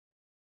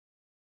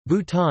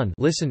Bhutan,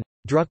 listen,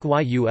 Druk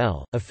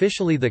Yul,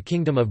 officially the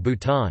Kingdom of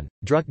Bhutan,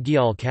 Druk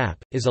Gyal Kap,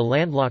 is a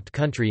landlocked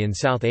country in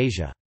South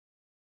Asia.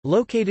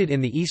 Located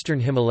in the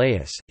eastern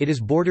Himalayas, it is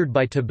bordered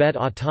by Tibet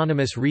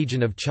Autonomous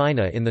Region of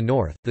China in the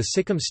north, the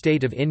Sikkim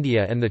State of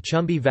India and the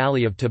Chumbi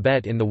Valley of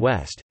Tibet in the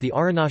west, the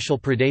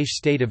Arunachal Pradesh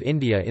State of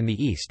India in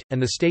the east,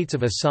 and the states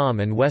of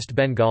Assam and West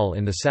Bengal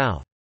in the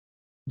south.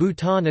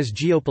 Bhutan is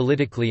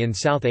geopolitically in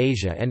South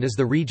Asia and is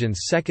the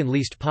region's second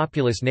least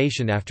populous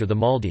nation after the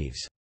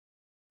Maldives.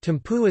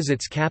 Thimphu is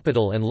its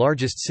capital and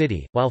largest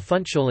city, while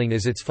Phuntsholing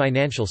is its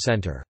financial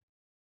center.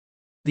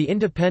 The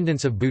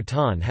independence of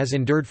Bhutan has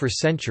endured for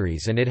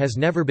centuries and it has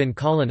never been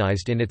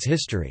colonized in its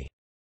history.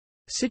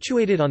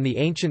 Situated on the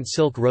ancient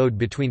Silk Road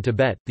between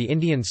Tibet, the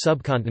Indian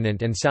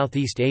subcontinent and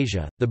Southeast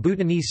Asia, the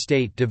Bhutanese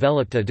state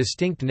developed a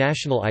distinct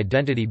national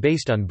identity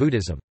based on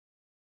Buddhism.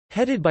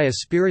 Headed by a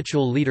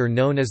spiritual leader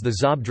known as the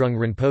Zhabdrung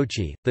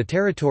Rinpoche, the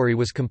territory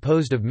was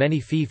composed of many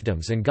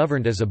fiefdoms and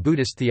governed as a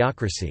Buddhist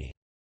theocracy.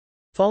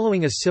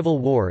 Following a civil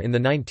war in the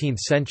 19th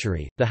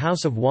century, the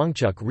House of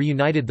Wangchuck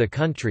reunited the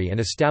country and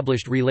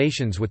established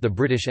relations with the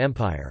British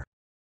Empire.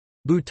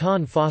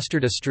 Bhutan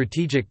fostered a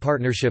strategic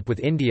partnership with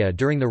India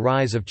during the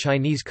rise of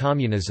Chinese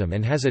communism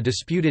and has a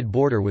disputed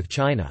border with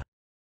China.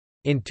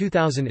 In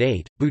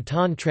 2008,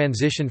 Bhutan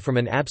transitioned from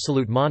an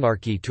absolute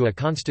monarchy to a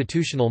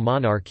constitutional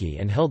monarchy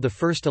and held the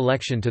first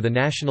election to the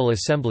National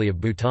Assembly of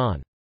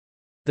Bhutan.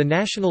 The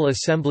National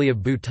Assembly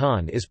of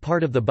Bhutan is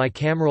part of the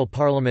bicameral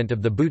parliament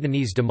of the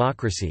Bhutanese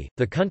democracy.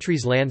 The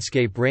country's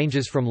landscape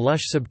ranges from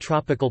lush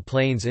subtropical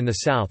plains in the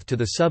south to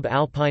the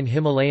sub-alpine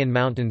Himalayan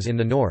mountains in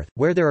the north,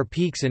 where there are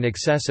peaks in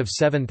excess of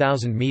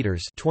 7,000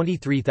 meters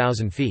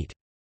 (23,000 feet).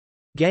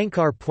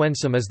 Gangkhar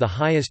Puensum is the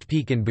highest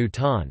peak in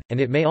Bhutan, and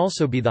it may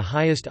also be the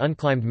highest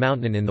unclimbed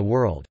mountain in the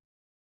world.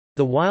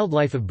 The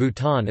wildlife of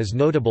Bhutan is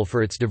notable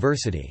for its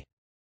diversity.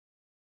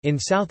 In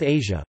South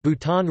Asia,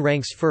 Bhutan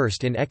ranks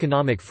first in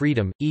economic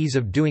freedom, ease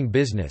of doing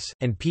business,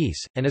 and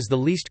peace, and is the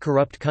least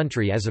corrupt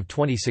country as of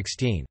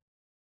 2016.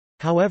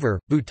 However,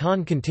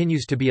 Bhutan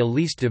continues to be a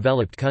least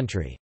developed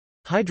country.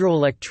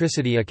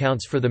 Hydroelectricity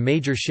accounts for the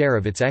major share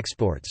of its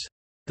exports.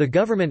 The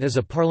government is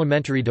a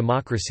parliamentary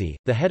democracy.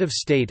 The head of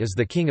state is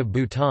the King of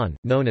Bhutan,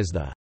 known as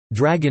the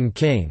Dragon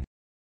King.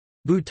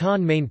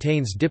 Bhutan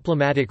maintains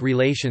diplomatic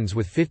relations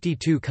with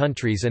 52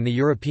 countries and the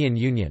European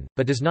Union,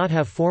 but does not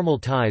have formal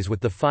ties with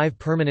the 5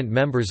 permanent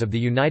members of the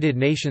United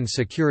Nations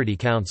Security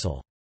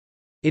Council.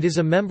 It is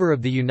a member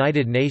of the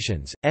United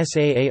Nations,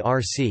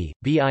 SAARC,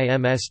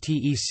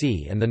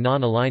 BIMSTEC and the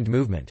Non-Aligned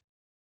Movement.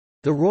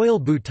 The Royal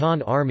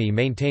Bhutan Army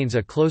maintains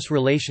a close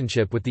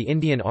relationship with the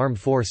Indian Armed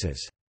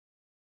Forces.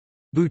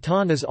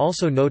 Bhutan is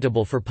also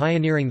notable for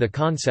pioneering the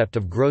concept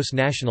of gross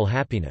national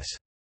happiness.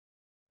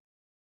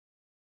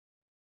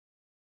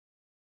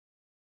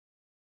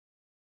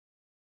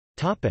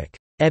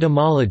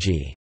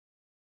 Etymology.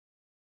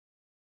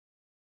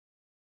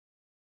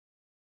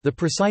 The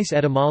precise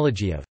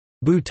etymology of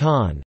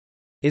Bhutan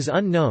is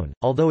unknown,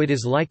 although it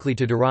is likely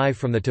to derive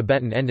from the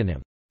Tibetan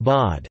endonym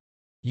bod,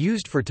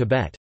 used for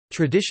Tibet.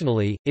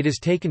 Traditionally, it is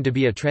taken to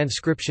be a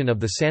transcription of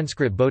the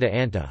Sanskrit Bodha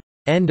Anta,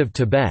 end of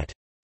Tibet,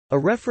 a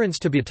reference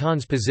to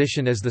Bhutan's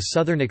position as the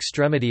southern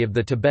extremity of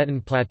the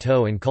Tibetan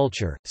plateau and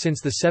culture.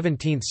 Since the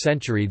 17th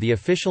century, the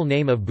official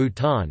name of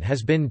Bhutan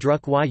has been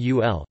Druk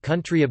Yul,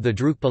 country of the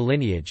Drukpa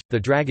lineage, the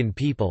dragon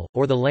people,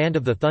 or the land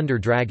of the thunder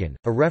dragon,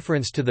 a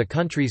reference to the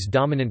country's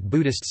dominant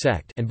Buddhist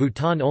sect, and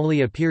Bhutan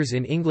only appears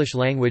in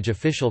English-language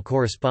official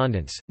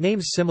correspondence.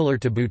 Names similar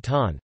to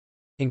Bhutan,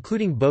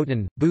 including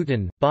Botan,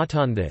 Bhutan,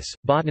 Bhatanthis,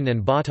 Batan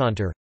and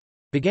Bhatantar,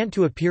 began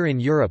to appear in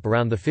Europe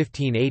around the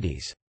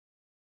 1580s.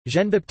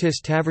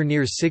 Jean-Baptiste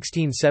Tavernier's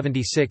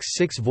 1676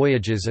 Six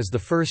Voyages is the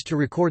first to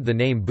record the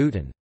name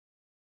Bhutan.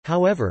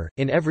 However,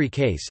 in every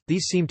case,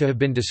 these seem to have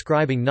been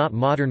describing not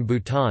modern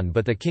Bhutan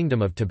but the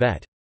Kingdom of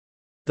Tibet.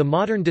 The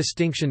modern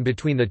distinction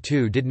between the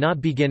two did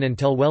not begin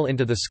until well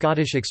into the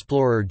Scottish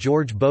explorer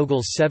George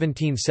Bogle's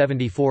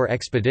 1774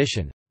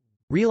 expedition.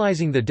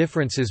 Realizing the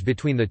differences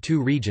between the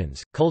two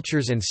regions,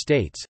 cultures and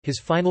states, his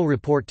final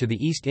report to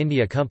the East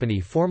India Company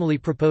formally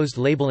proposed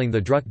labelling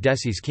the Druk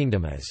Desis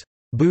kingdom as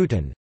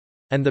Bhutan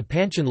and the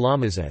Panchen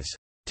Lamas as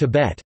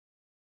Tibet.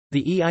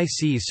 The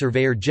EIC's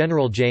Surveyor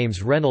General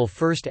James Rennell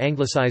first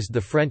anglicized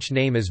the French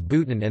name as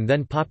Bhutan and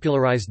then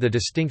popularized the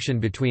distinction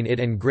between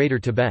it and Greater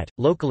Tibet.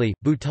 Locally,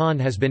 Bhutan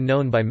has been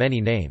known by many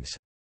names.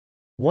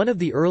 One of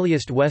the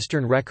earliest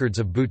Western records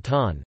of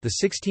Bhutan, the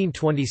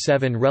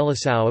 1627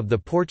 Relação of the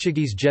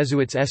Portuguese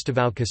Jesuits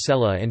Estevão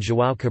Casella and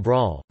João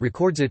Cabral,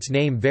 records its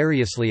name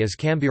variously as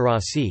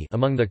Cambirasi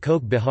among the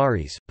Coke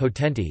Biharis,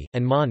 Potenti,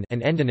 and Mon,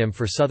 an endonym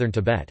for southern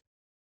Tibet.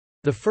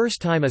 The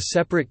first time a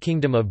separate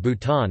kingdom of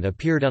Bhutan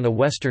appeared on a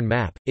Western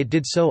map, it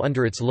did so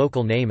under its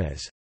local name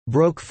as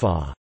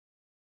Brokpha.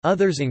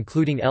 Others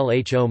including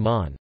Lho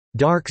Mon,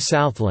 Dark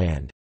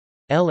Southland,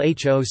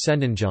 Lho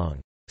Sendanjong,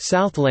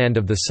 Southland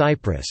of the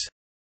Cypress,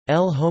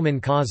 El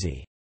Homan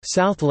Kazi,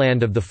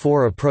 Southland of the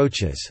Four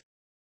Approaches,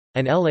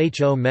 and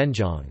Lho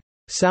Menjong,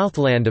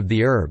 Southland of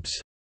the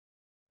Herbs.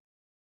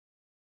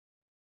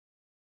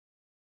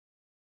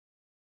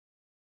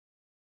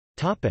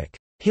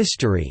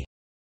 History.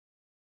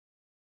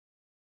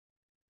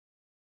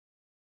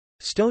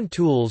 Stone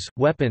tools,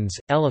 weapons,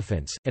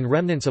 elephants, and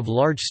remnants of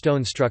large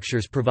stone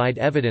structures provide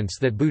evidence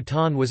that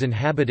Bhutan was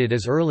inhabited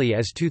as early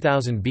as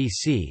 2000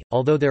 BC,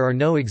 although there are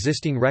no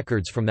existing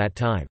records from that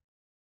time.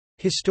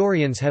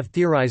 Historians have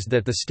theorized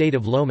that the state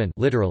of Loman,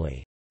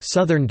 literally,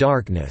 southern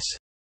darkness,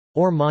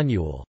 or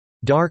Monual,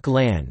 dark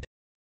land,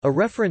 a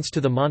reference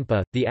to the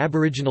Monpa, the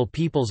aboriginal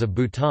peoples of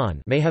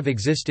Bhutan, may have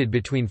existed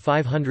between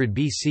 500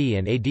 BC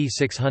and AD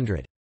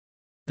 600.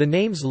 The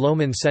names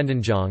Loman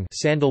Sendanjong,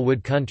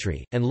 Sandalwood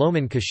Country, and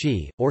Loman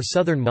Kashi, or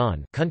Southern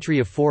Mon, Country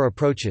of Four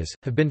Approaches,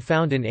 have been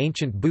found in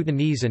ancient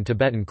Bhutanese and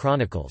Tibetan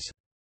chronicles.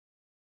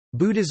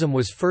 Buddhism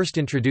was first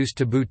introduced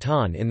to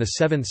Bhutan in the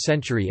 7th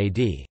century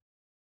AD.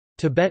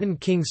 Tibetan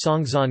king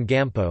Songtsen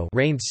Gampo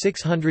reigned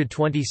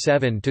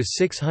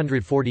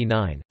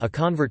 627–649, a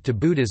convert to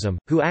Buddhism,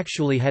 who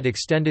actually had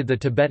extended the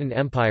Tibetan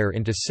Empire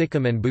into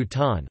Sikkim and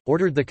Bhutan,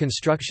 ordered the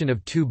construction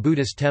of 2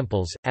 Buddhist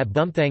temples, at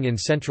Bumthang in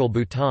central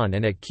Bhutan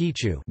and at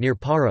Kichu near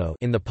Paro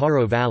in the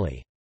Paro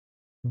Valley.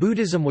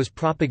 Buddhism was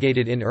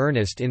propagated in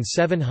earnest in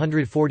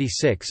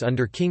 746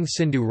 under King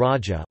Sindhu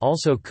Raja,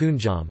 also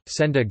Kunjam,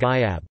 Senda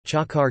Gyab,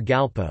 Chakar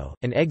Galpo,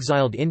 an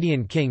exiled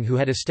Indian king who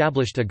had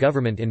established a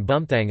government in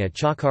Bumthang at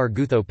Chakar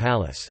Gutho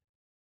Palace.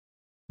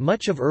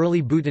 Much of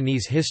early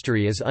Bhutanese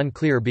history is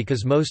unclear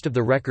because most of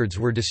the records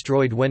were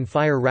destroyed when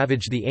fire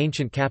ravaged the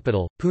ancient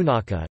capital,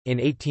 Punakha, in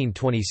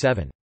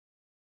 1827.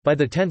 By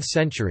the 10th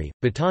century,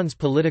 Bhutan's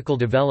political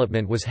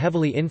development was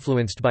heavily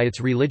influenced by its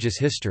religious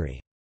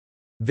history.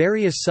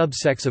 Various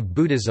subsects of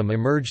Buddhism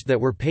emerged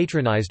that were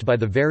patronized by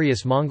the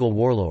various Mongol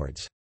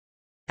warlords.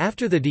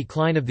 After the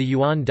decline of the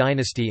Yuan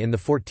dynasty in the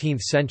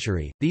 14th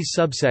century, these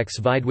subsects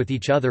vied with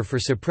each other for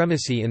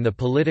supremacy in the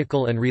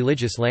political and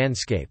religious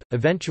landscape,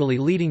 eventually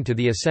leading to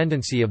the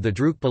ascendancy of the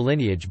Drukpa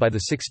lineage by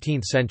the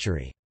 16th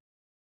century.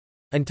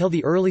 Until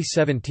the early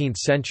 17th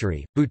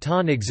century,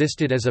 Bhutan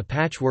existed as a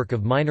patchwork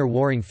of minor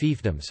warring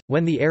fiefdoms,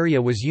 when the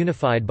area was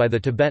unified by the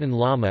Tibetan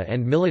Lama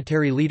and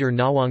military leader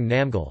Nawang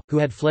Namgyal, who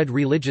had fled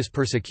religious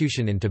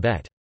persecution in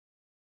Tibet.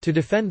 To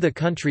defend the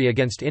country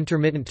against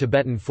intermittent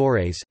Tibetan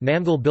forays,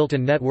 Namgyal built a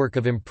network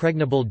of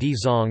impregnable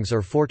dzongs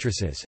or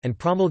fortresses, and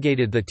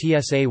promulgated the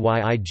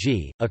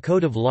Tsayig, a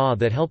code of law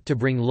that helped to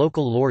bring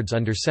local lords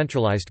under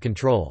centralized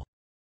control.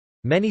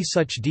 Many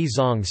such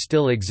dzongs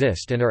still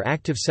exist and are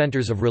active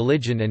centers of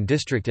religion and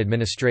district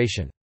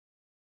administration.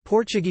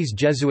 Portuguese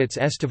Jesuits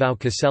Estevão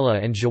Casella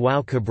and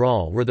João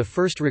Cabral were the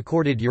first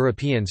recorded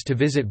Europeans to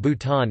visit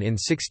Bhutan in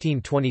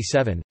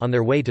 1627, on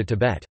their way to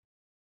Tibet.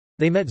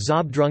 They met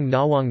Zhabdrung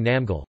Nawang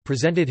Namgyal,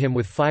 presented him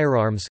with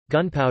firearms,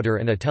 gunpowder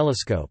and a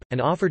telescope,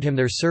 and offered him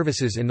their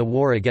services in the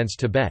war against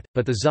Tibet,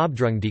 but the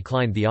Zhabdrung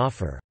declined the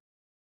offer.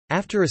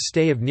 After a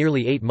stay of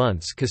nearly 8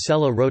 months,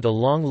 Casella wrote a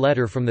long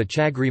letter from the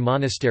Chagri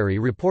monastery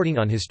reporting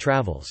on his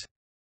travels.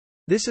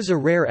 This is a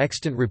rare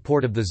extant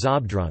report of the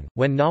Zhabdrung.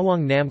 When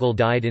Nawang Namgyal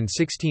died in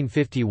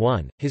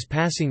 1651, his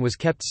passing was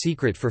kept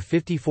secret for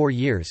 54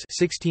 years,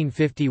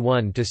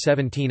 1651 to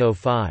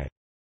 1705.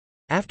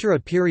 After a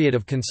period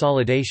of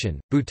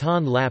consolidation,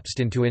 Bhutan lapsed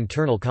into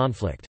internal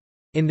conflict.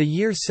 In the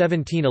year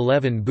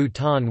 1711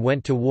 Bhutan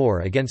went to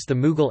war against the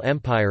Mughal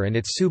Empire and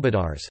its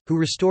subadars, who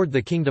restored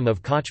the kingdom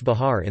of Cach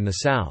Bahar in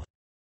the south.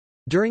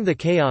 During the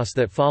chaos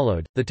that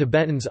followed, the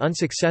Tibetans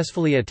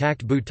unsuccessfully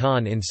attacked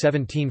Bhutan in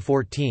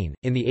 1714.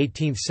 In the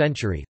 18th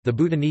century, the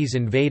Bhutanese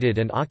invaded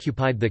and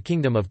occupied the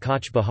kingdom of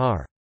Cach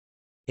Bahar.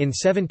 In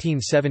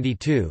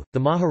 1772, the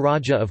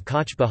Maharaja of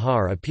Cach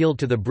Bahar appealed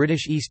to the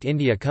British East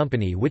India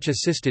Company, which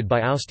assisted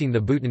by ousting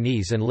the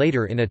Bhutanese and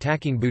later in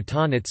attacking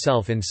Bhutan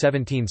itself in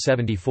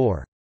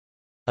 1774.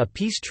 A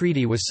peace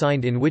treaty was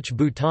signed in which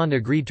Bhutan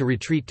agreed to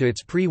retreat to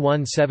its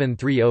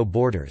pre-1730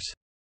 borders.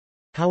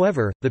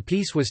 However, the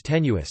peace was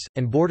tenuous,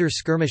 and border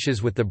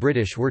skirmishes with the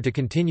British were to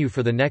continue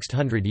for the next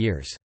 100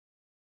 years.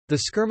 The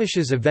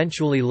skirmishes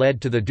eventually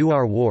led to the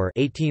Duar War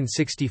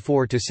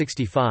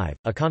 1864–65,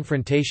 a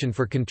confrontation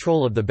for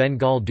control of the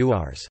Bengal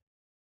Duars.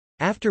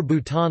 After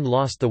Bhutan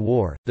lost the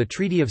war, the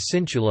Treaty of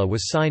Sinchula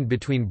was signed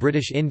between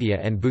British India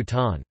and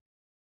Bhutan.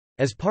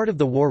 As part of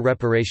the war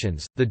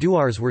reparations, the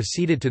Duars were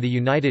ceded to the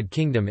United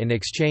Kingdom in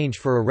exchange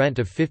for a rent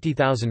of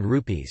 50,000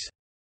 rupees.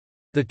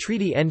 The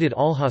treaty ended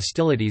all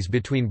hostilities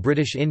between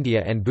British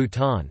India and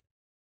Bhutan.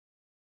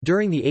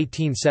 During the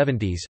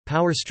 1870s,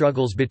 power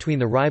struggles between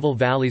the rival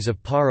valleys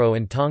of Paro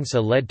and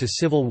Tongsa led to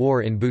civil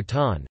war in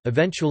Bhutan,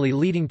 eventually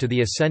leading to the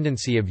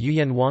ascendancy of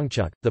Ugyen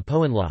Wangchuck, the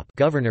Poenlop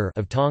governor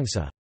of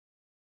Tongsa.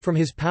 From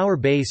his power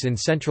base in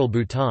central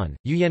Bhutan,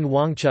 Ugyen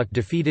Wangchuck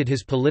defeated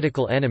his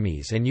political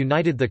enemies and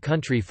united the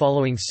country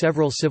following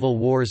several civil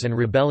wars and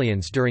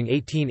rebellions during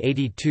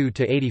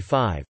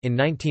 1882–85. In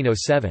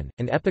 1907,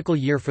 an epochal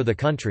year for the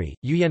country,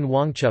 Ugyen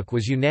Wangchuck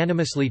was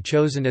unanimously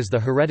chosen as the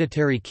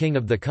hereditary king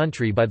of the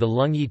country by the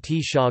Lungyi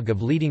Tshog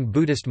of leading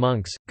Buddhist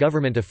monks,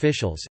 government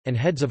officials, and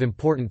heads of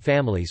important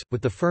families,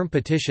 with the firm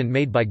petition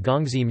made by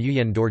Gongzim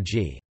Ugyen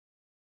Dorji.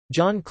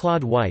 John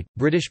Claude White,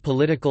 British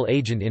political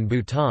agent in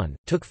Bhutan,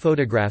 took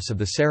photographs of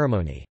the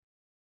ceremony.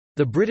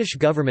 The British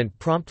government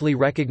promptly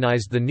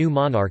recognised the new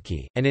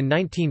monarchy, and in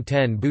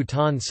 1910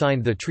 Bhutan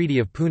signed the Treaty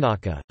of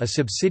Punakha, a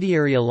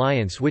subsidiary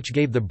alliance which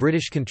gave the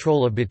British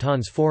control of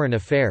Bhutan's foreign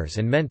affairs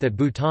and meant that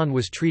Bhutan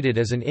was treated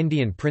as an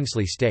Indian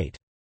princely state.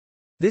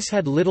 This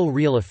had little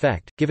real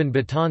effect, given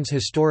Bhutan's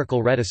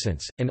historical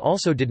reticence, and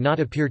also did not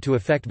appear to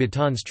affect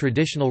Bhutan's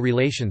traditional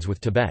relations with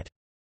Tibet.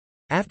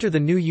 After the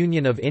new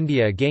Union of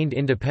India gained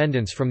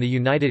independence from the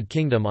United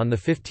Kingdom on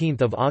 15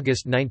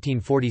 August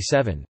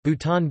 1947,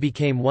 Bhutan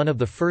became one of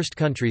the first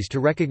countries to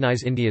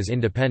recognise India's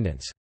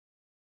independence.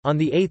 On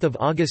 8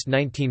 August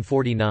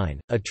 1949,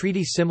 a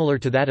treaty similar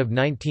to that of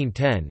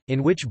 1910,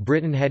 in which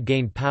Britain had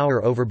gained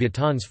power over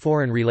Bhutan's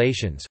foreign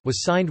relations,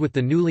 was signed with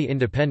the newly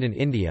independent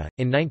India.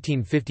 In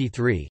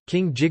 1953,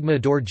 King Jigme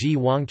Dorji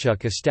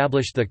Wangchuck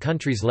established the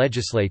country's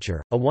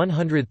legislature, a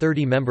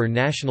 130-member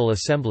National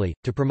Assembly,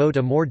 to promote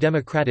a more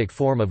democratic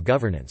form of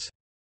governance.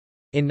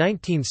 In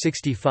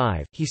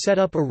 1965, he set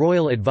up a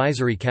Royal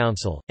Advisory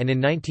Council, and in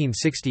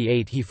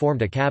 1968 he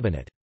formed a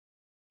cabinet.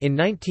 In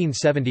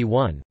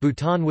 1971,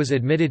 Bhutan was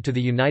admitted to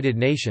the United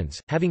Nations,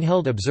 having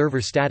held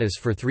observer status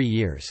for 3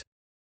 years.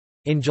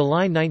 In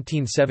July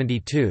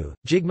 1972,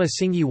 Jigme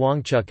Singye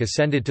Wangchuck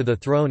ascended to the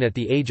throne at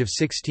the age of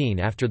 16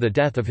 after the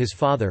death of his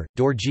father,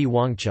 Dorji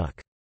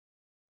Wangchuck.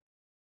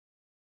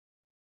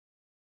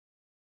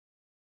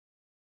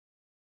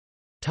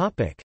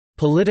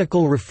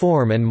 Political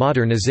reform and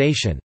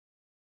modernization.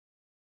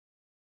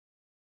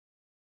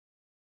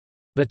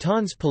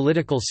 Bhutan's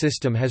political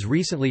system has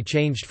recently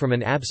changed from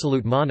an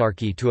absolute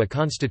monarchy to a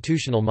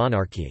constitutional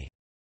monarchy.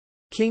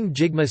 King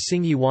Jigme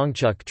Singye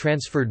Wangchuck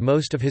transferred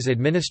most of his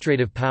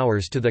administrative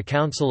powers to the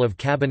Council of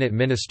Cabinet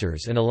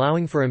Ministers and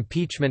allowing for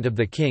impeachment of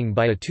the king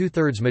by a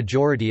two-thirds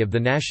majority of the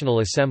National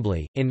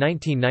Assembly. In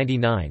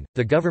 1999,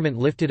 the government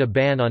lifted a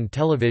ban on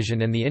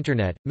television and the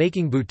Internet,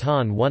 making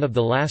Bhutan one of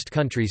the last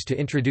countries to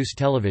introduce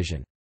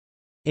television.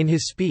 In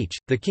his speech,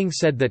 the king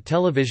said that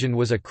television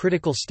was a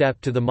critical step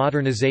to the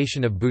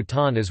modernization of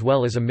Bhutan as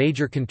well as a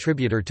major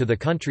contributor to the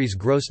country's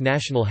gross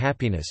national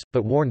happiness,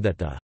 but warned that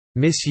the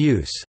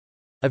misuse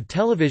of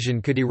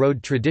television could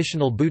erode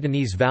traditional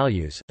Bhutanese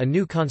values. A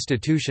new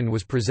constitution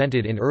was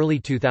presented in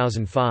early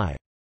 2005.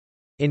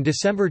 In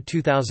December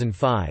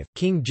 2005,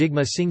 King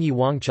Jigme Singye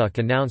Wangchuck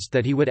announced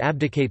that he would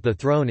abdicate the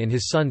throne in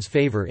his son's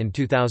favor in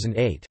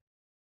 2008.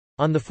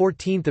 On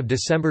 14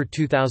 December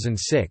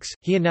 2006,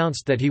 he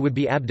announced that he would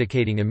be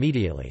abdicating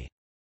immediately.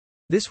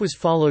 This was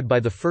followed by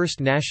the first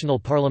national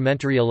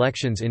parliamentary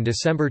elections in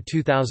December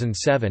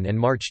 2007 and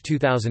March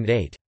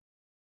 2008.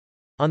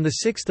 On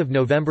 6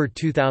 November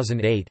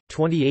 2008,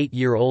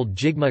 28-year-old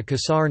Jigme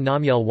Khesar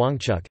Namgyal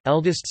Wangchuck,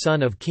 eldest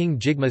son of King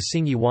Jigme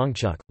Singye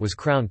Wangchuck, was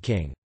crowned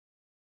king.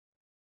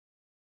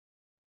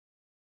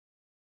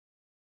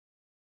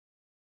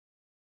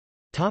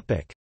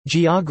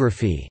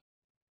 Geography.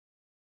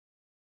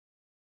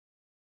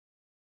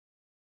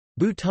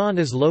 Bhutan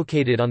is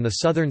located on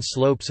the southern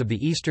slopes of the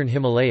eastern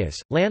Himalayas,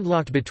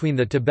 landlocked between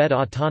the Tibet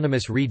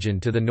Autonomous Region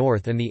to the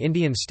north and the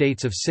Indian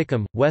states of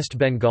Sikkim, West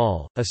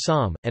Bengal,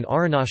 Assam, and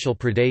Arunachal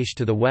Pradesh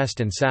to the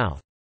west and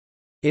south.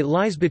 It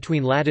lies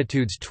between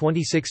latitudes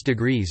 26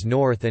 degrees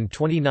north and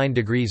 29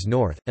 degrees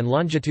north, and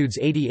longitudes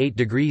 88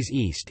 degrees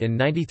east and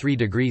 93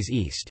 degrees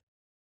east.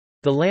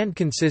 The land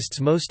consists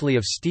mostly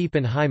of steep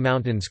and high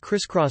mountains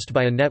crisscrossed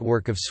by a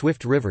network of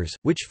swift rivers,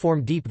 which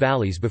form deep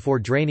valleys before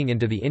draining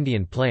into the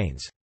Indian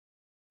plains.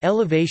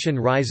 Elevation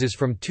rises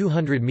from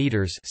 200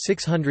 meters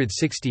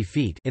 (660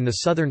 feet) in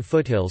the southern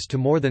foothills to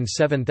more than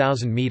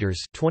 7,000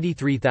 meters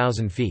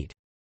 (23,000 feet).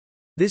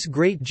 This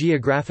great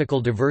geographical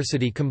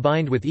diversity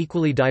combined with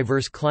equally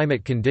diverse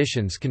climate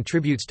conditions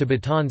contributes to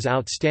Bhutan's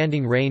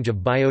outstanding range of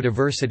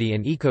biodiversity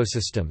and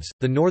ecosystems.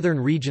 The northern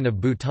region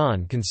of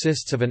Bhutan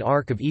consists of an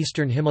arc of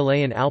eastern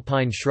Himalayan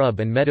alpine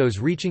shrub and meadows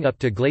reaching up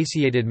to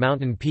glaciated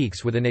mountain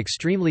peaks with an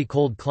extremely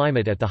cold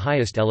climate at the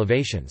highest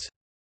elevations.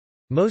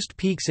 Most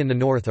peaks in the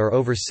north are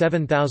over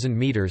 7,000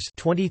 meters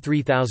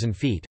 (23,000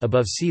 feet)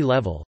 above sea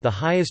level. The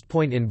highest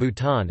point in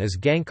Bhutan is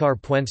Gangkhar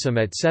Puensum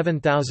at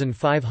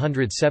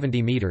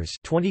 7,570 meters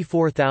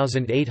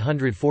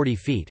 (24,840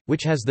 feet),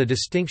 which has the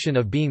distinction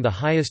of being the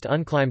highest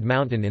unclimbed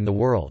mountain in the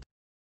world.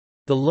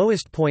 The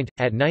lowest point,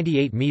 at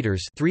 98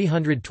 meters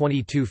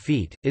 (322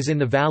 feet), is in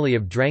the valley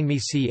of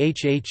Drangmi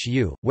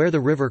Chhu, where the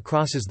river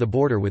crosses the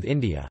border with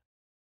India.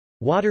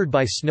 Watered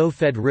by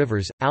snow-fed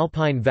rivers,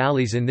 alpine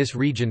valleys in this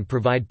region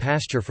provide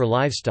pasture for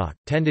livestock,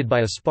 tended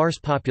by a sparse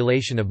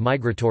population of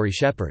migratory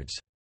shepherds.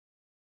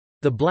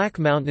 The Black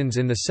Mountains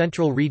in the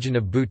central region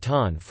of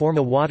Bhutan form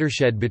a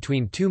watershed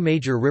between two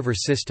major river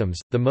systems,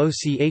 the Mo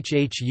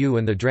Chhu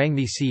and the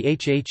Drangmi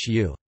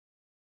Chhu.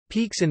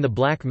 Peaks in the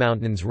Black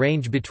Mountains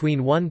range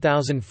between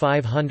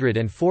 1,500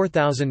 and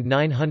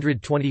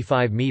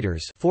 4,925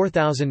 meters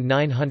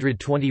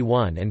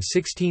 (4,921 and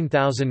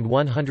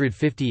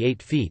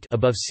 16,158 feet)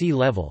 above sea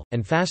level,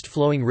 and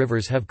fast-flowing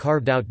rivers have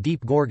carved out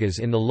deep gorges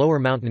in the lower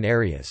mountain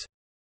areas.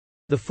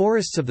 The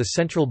forests of the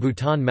central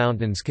Bhutan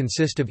Mountains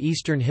consist of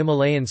eastern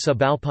Himalayan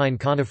subalpine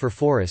conifer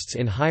forests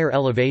in higher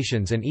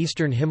elevations and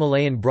eastern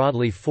Himalayan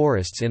broadleaf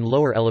forests in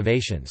lower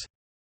elevations.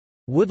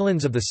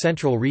 Woodlands of the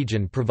central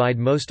region provide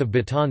most of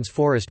Bhutan's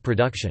forest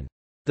production.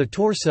 The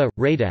Torsa,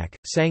 Radak,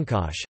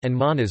 Sangkosh, and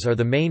Manas are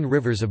the main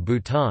rivers of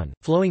Bhutan,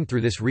 flowing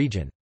through this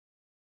region.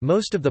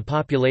 Most of the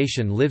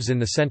population lives in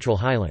the central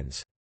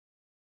highlands.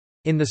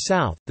 In the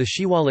south, the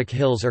Shiwalik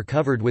Hills are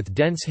covered with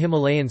dense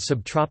Himalayan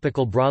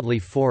subtropical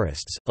broadleaf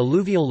forests,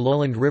 alluvial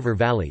lowland river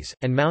valleys,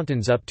 and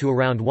mountains up to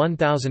around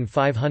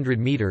 1,500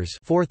 meters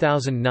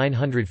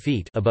 (4,900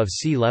 feet) above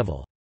sea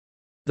level.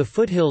 The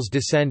foothills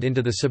descend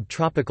into the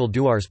subtropical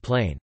Duars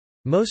Plain.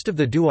 Most of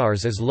the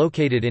Duars is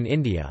located in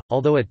India,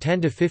 although a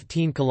 10 to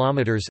 15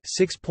 kilometers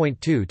 (6.2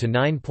 to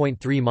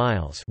 9.3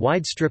 miles)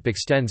 wide strip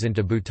extends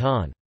into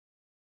Bhutan.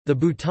 The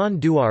Bhutan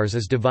Duars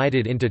is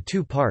divided into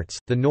two parts,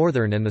 the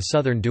northern and the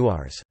southern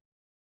Duars.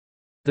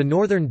 The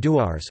northern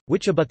Duars,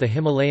 which abut the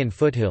Himalayan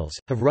foothills,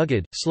 have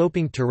rugged,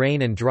 sloping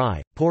terrain and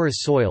dry, porous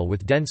soil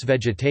with dense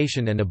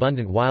vegetation and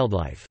abundant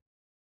wildlife.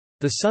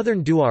 The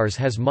southern Duars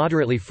has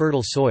moderately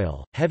fertile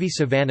soil, heavy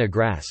savanna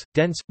grass,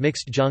 dense,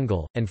 mixed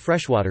jungle, and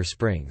freshwater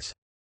springs.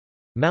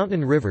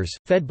 Mountain rivers,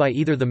 fed by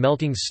either the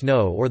melting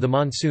snow or the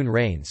monsoon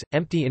rains,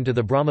 empty into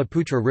the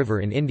Brahmaputra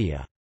River in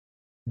India.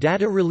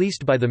 Data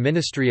released by the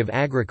Ministry of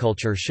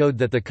Agriculture showed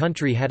that the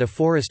country had a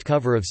forest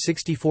cover of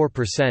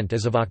 64%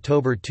 as of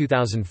October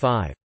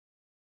 2005.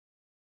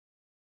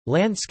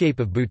 Landscape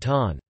of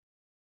Bhutan.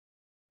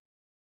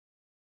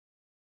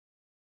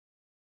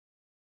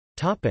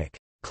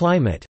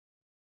 Climate.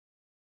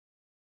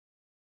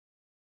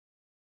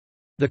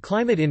 The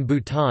climate in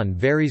Bhutan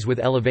varies with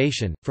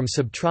elevation, from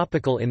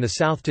subtropical in the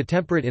south to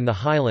temperate in the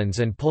highlands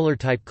and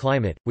polar-type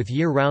climate, with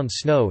year-round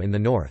snow in the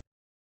north.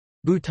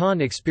 Bhutan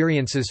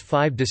experiences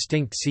 5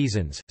 distinct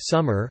seasons: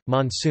 summer,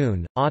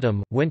 monsoon,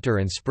 autumn, winter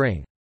and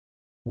spring.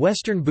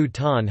 Western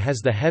Bhutan has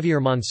the heavier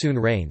monsoon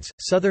rains,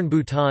 southern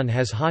Bhutan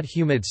has hot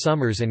humid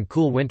summers and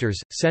cool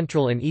winters,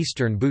 central and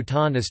eastern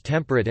Bhutan is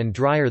temperate and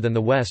drier than the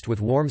west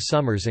with warm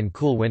summers and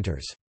cool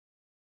winters.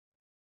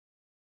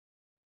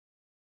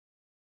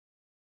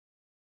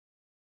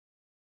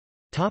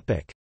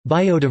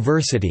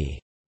 Biodiversity.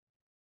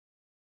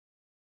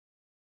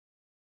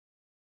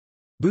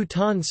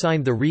 Bhutan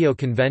signed the Rio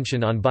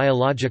Convention on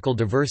Biological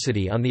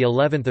Diversity on the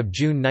 11th of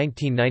June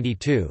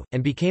 1992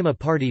 and became a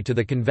party to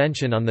the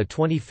convention on the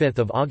 25th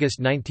of August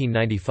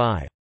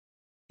 1995.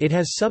 It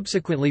has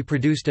subsequently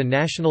produced a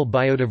national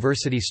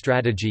biodiversity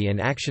strategy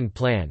and action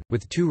plan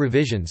with 2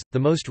 revisions, the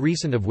most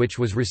recent of which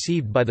was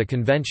received by the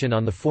convention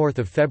on the 4th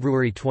of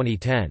February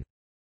 2010.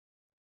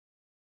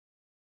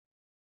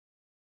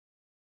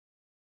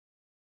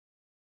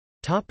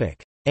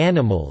 Topic: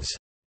 Animals.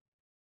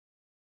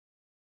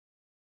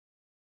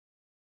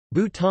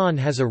 Bhutan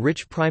has a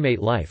rich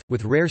primate life,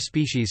 with rare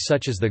species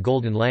such as the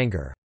golden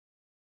langur.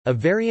 A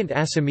variant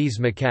Assamese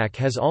macaque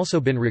has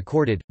also been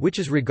recorded, which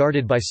is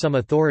regarded by some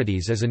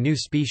authorities as a new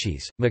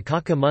species.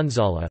 Macaca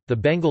munzala, the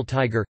Bengal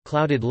tiger,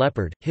 clouded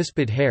leopard,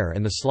 hispid hare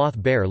and the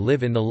sloth bear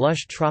live in the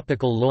lush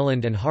tropical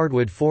lowland and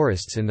hardwood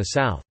forests in the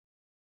south.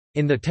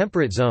 In the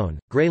temperate zone,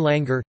 grey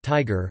langur,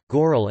 tiger,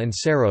 goral and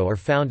serow are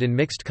found in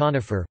mixed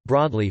conifer,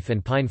 broadleaf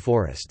and pine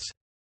forests.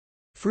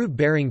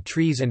 Fruit-bearing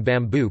trees and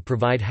bamboo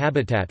provide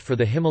habitat for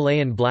the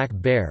Himalayan black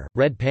bear,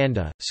 red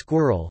panda,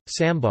 squirrel,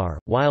 sambar,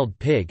 wild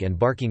pig and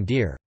barking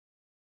deer.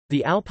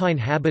 The alpine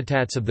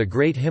habitats of the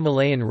Great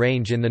Himalayan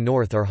Range in the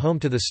north are home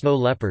to the snow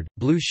leopard,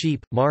 blue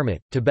sheep,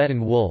 marmot,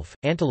 Tibetan wolf,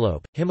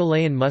 antelope,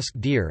 Himalayan musk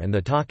deer and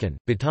the takin,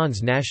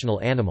 Bhutan's national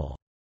animal.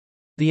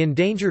 The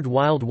endangered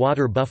wild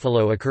water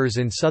buffalo occurs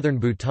in southern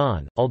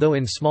Bhutan, although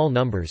in small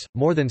numbers.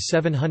 More than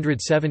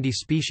 770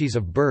 species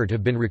of bird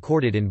have been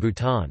recorded in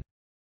Bhutan.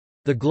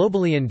 The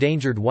globally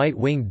endangered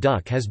white-winged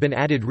duck has been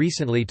added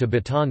recently to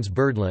Bhutan's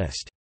bird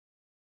list.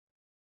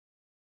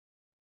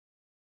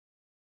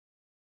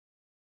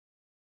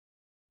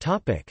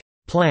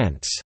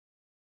 Plants.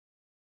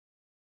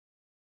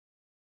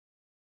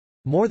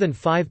 More than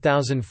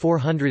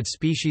 5,400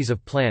 species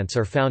of plants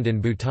are found in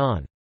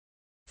Bhutan.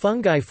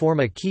 Fungi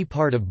form a key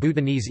part of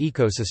Bhutanese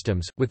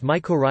ecosystems, with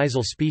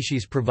mycorrhizal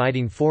species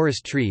providing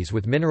forest trees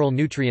with mineral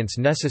nutrients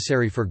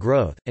necessary for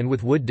growth, and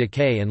with wood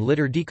decay and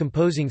litter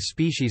decomposing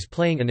species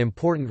playing an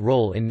important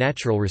role in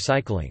natural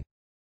recycling.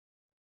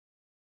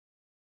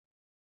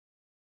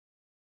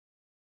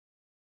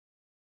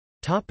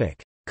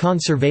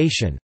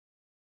 Conservation.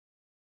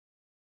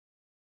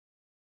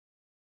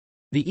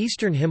 The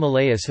eastern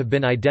Himalayas have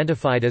been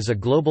identified as a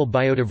global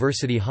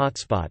biodiversity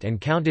hotspot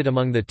and counted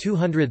among the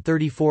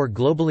 234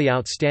 globally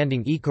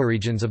outstanding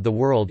ecoregions of the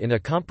world in a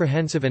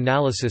comprehensive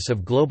analysis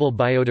of global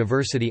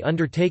biodiversity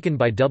undertaken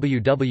by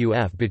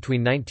WWF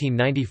between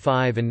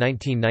 1995 and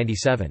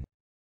 1997.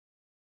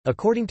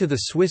 According to the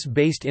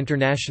Swiss-based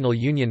International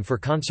Union for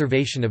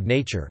Conservation of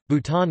Nature,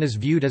 Bhutan is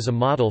viewed as a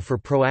model for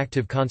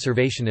proactive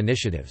conservation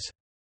initiatives.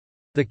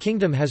 The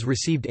kingdom has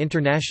received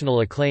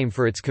international acclaim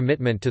for its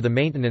commitment to the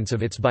maintenance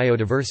of its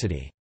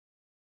biodiversity.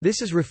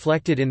 This is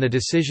reflected in the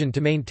decision to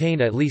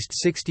maintain at least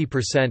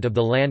 60% of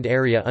the land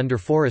area under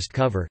forest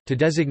cover, to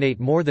designate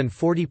more than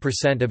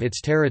 40% of its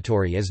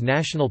territory as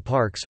national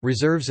parks,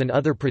 reserves and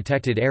other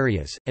protected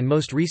areas, and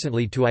most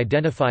recently to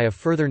identify a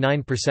further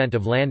 9%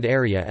 of land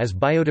area as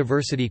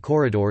biodiversity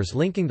corridors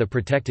linking the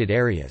protected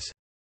areas.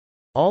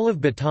 All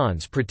of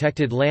Bhutan's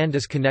protected land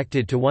is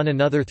connected to one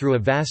another through a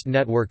vast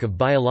network of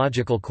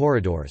biological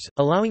corridors,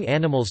 allowing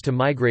animals to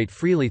migrate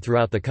freely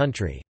throughout the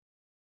country.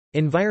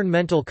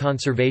 Environmental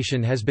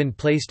conservation has been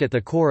placed at the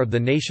core of the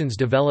nation's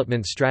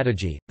development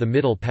strategy, the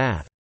Middle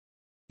Path.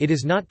 It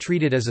is not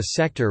treated as a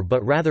sector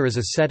but rather as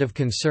a set of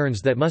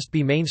concerns that must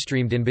be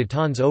mainstreamed in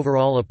Bhutan's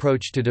overall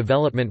approach to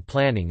development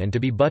planning and to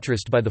be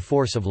buttressed by the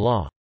force of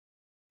law.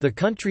 The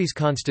country's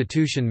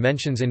constitution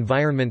mentions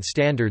environment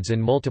standards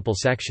in multiple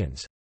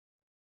sections.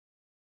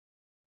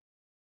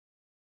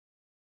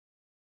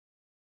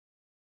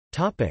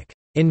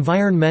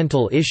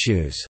 Environmental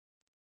issues.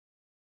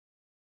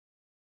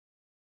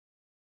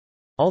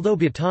 Although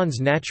Bhutan's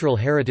natural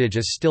heritage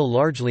is still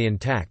largely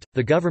intact,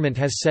 the government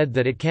has said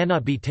that it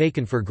cannot be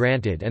taken for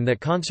granted and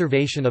that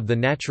conservation of the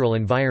natural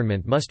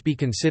environment must be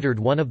considered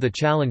one of the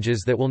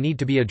challenges that will need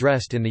to be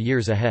addressed in the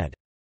years ahead.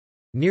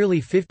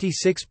 Nearly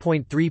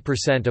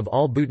 56.3% of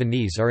all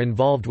Bhutanese are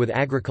involved with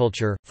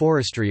agriculture,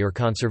 forestry or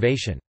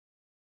conservation.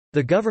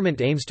 The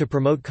government aims to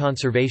promote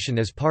conservation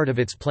as part of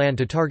its plan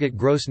to target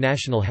gross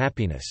national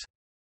happiness.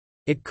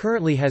 It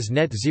currently has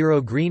net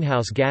zero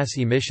greenhouse gas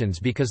emissions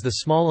because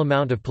the small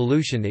amount of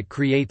pollution it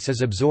creates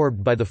is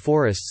absorbed by the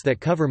forests that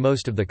cover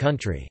most of the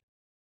country.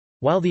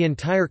 While the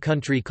entire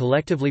country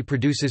collectively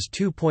produces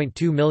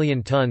 2.2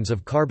 million tons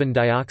of carbon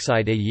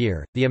dioxide a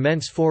year, the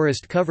immense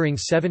forest covering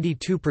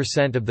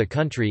 72% of the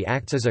country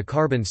acts as a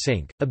carbon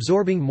sink,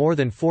 absorbing more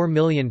than 4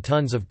 million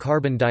tons of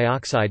carbon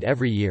dioxide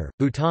every year.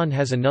 Bhutan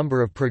has a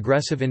number of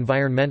progressive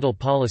environmental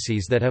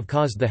policies that have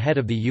caused the head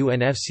of the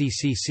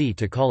UNFCCC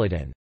to call it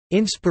an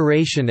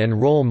inspiration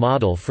and role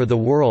model for the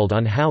world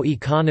on how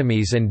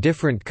economies and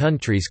different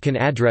countries can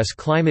address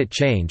climate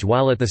change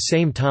while at the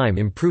same time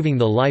improving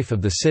the life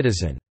of the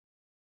citizen.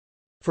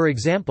 For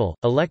example,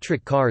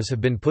 electric cars have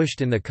been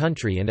pushed in the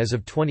country and as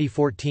of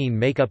 2014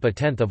 make up a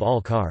tenth of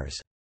all cars.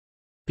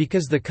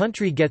 Because the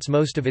country gets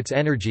most of its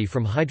energy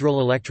from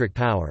hydroelectric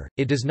power,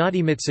 it does not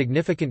emit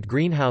significant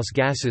greenhouse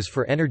gases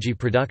for energy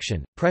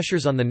production.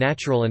 Pressures on the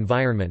natural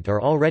environment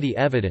are already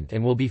evident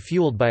and will be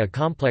fueled by a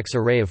complex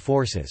array of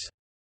forces.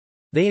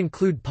 They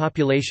include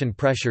population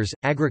pressures,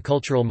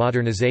 agricultural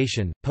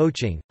modernization,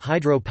 poaching,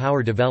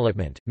 hydro-power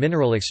development,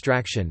 mineral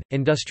extraction,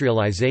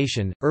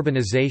 industrialization,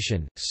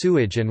 urbanization,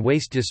 sewage and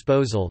waste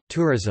disposal,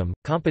 tourism,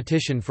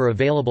 competition for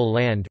available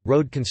land,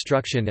 road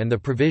construction and the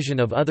provision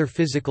of other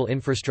physical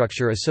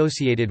infrastructure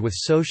associated with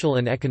social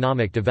and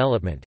economic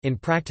development. In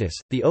practice,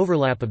 the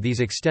overlap of these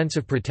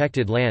extensive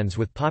protected lands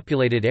with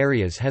populated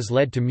areas has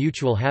led to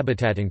mutual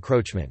habitat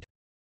encroachment.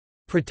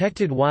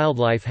 Protected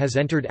wildlife has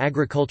entered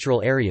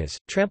agricultural areas,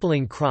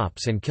 trampling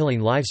crops and killing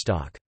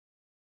livestock.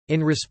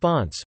 In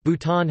response,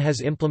 Bhutan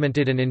has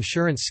implemented an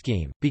insurance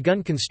scheme,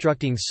 begun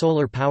constructing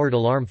solar-powered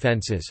alarm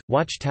fences,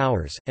 watch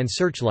towers, and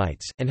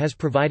searchlights, and has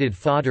provided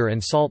fodder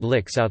and salt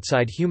licks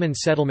outside human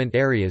settlement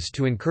areas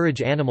to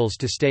encourage animals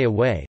to stay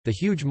away. The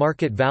huge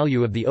market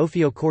value of the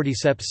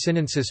Ophiocordyceps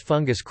sinensis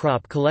fungus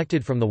crop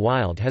collected from the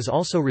wild has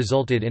also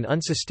resulted in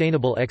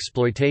unsustainable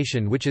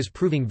exploitation which is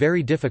proving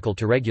very difficult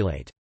to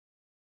regulate.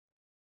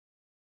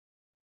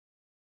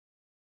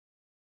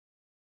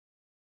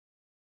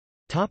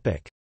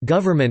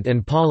 Government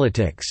and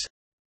politics.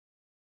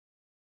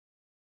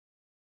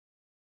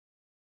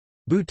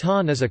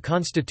 Bhutan is a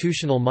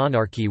constitutional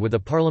monarchy with a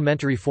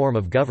parliamentary form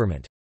of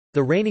government.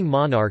 The reigning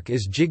monarch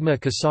is Jigme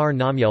Khesar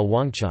Namgyel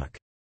Wangchuk.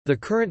 The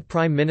current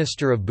Prime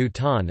Minister of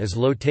Bhutan is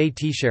Lotay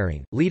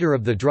Tshering, leader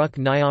of the Druk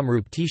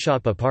Nyamrup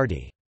Tshatpa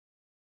party.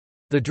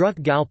 The Druk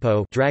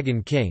Gyalpo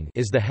Dragon King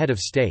is the head of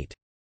state.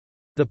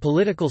 The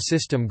political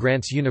system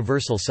grants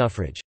universal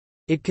suffrage.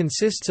 It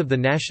consists of the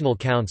National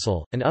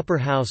Council, an upper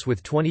house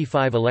with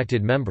 25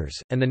 elected members,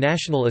 and the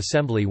National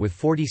Assembly with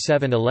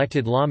 47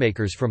 elected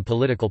lawmakers from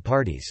political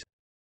parties.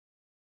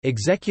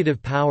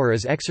 Executive power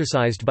is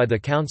exercised by the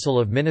Council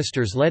of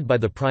Ministers led by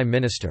the Prime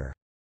Minister.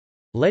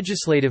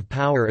 Legislative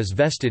power is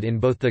vested in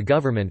both the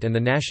government and the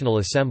National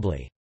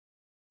Assembly.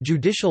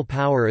 Judicial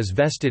power is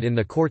vested in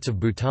the courts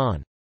of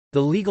Bhutan.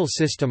 The legal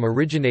system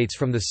originates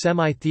from the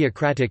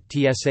semi-theocratic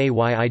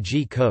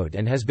Tsayig Code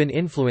and has been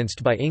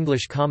influenced by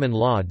English common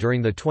law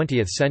during the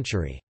 20th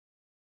century.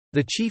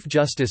 The Chief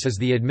Justice is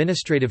the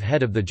administrative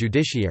head of the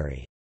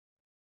judiciary.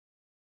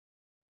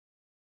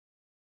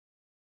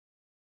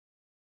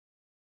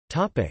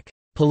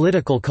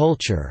 Political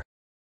culture.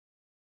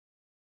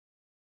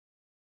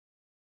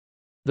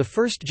 The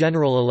first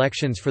general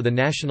elections for the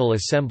National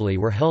Assembly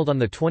were held on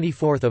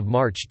 24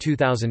 March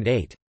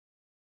 2008.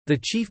 The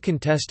chief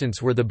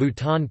contestants were the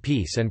Bhutan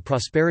Peace and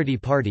Prosperity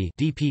Party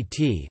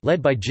 (DPT)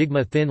 led by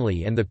Jigme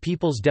Thinley and the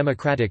People's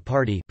Democratic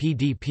Party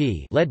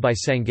 (PDP) led by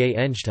Sangay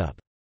Engtup.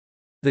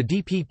 The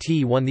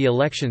DPT won the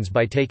elections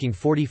by taking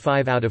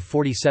 45 out of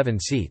 47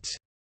 seats.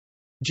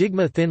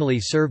 Jigme Thinley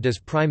served as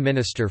Prime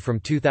Minister from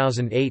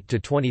 2008 to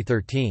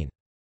 2013.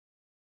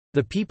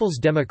 The People's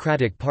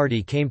Democratic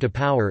Party came to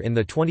power in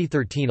the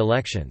 2013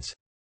 elections.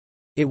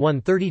 It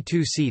won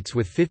 32 seats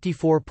with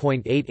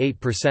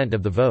 54.88%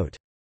 of the vote.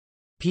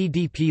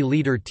 PDP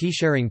leader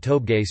Tshering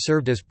Tobgay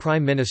served as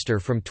Prime Minister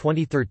from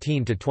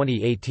 2013 to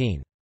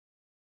 2018.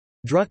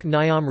 Druk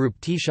Nyamrup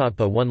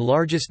Tshogpa won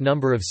largest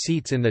number of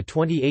seats in the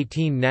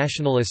 2018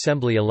 National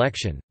Assembly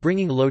election,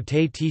 bringing Lote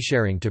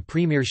Tshering to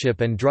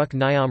premiership and Druk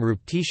Nyamrup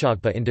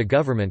Tshogpa into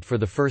government for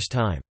the first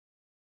time.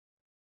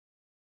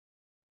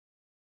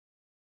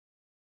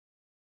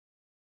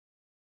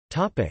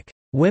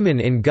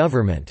 Women in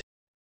government.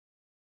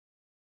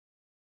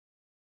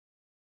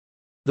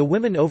 The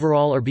women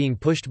overall are being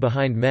pushed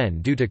behind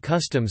men due to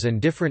customs and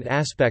different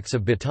aspects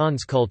of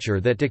Bhutan's culture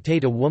that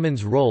dictate a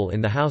woman's role in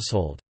the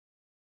household.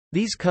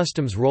 These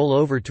customs roll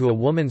over to a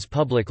woman's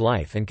public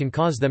life and can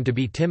cause them to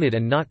be timid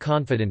and not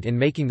confident in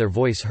making their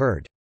voice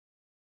heard.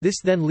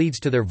 This then leads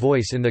to their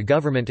voice in the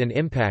government and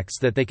impacts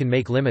that they can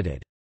make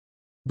limited.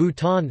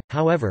 Bhutan,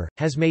 however,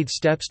 has made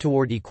steps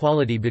toward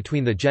equality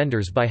between the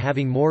genders by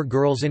having more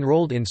girls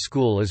enrolled in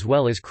school as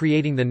well as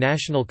creating the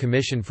National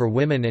Commission for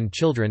Women and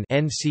Children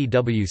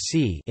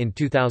 (NCWC) in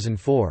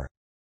 2004.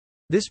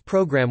 This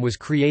program was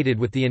created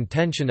with the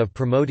intention of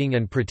promoting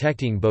and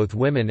protecting both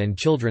women and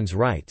children's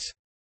rights.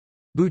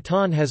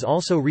 Bhutan has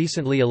also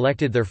recently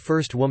elected their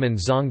first woman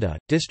Zongda,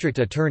 district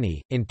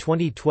attorney, in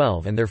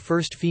 2012 and their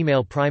first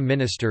female prime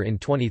minister in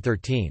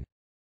 2013.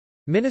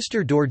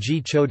 Minister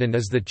Dorji Chodon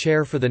is the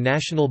chair for the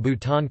National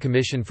Bhutan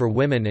Commission for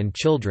Women and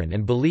Children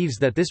and believes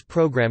that this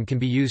program can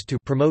be used to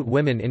promote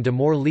women into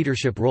more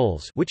leadership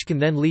roles, which can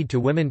then lead to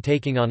women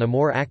taking on a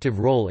more active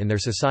role in their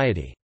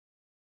society.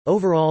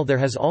 Overall, there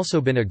has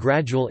also been a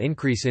gradual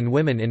increase in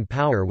women in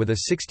power with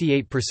a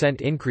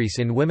 68% increase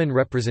in women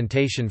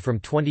representation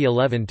from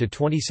 2011 to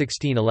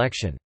 2016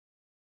 election.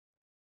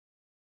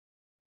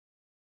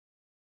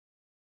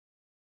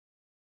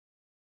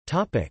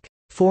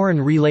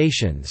 Foreign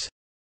relations.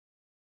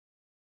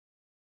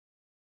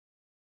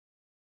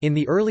 In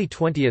the early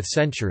 20th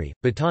century,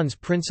 Bhutan's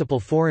principal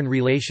foreign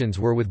relations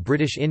were with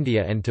British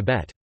India and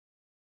Tibet.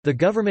 The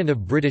government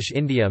of British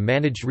India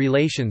managed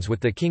relations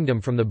with the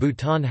kingdom from the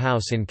Bhutan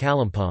House in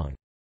Kalimpong.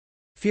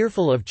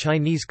 Fearful of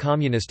Chinese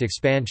communist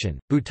expansion,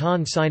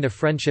 Bhutan signed a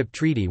friendship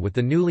treaty with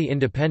the newly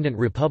independent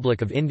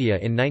Republic of India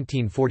in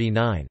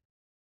 1949.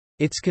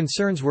 Its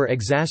concerns were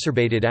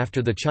exacerbated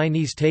after the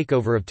Chinese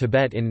takeover of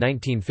Tibet in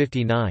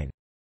 1959.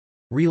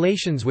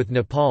 Relations with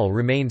Nepal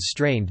remained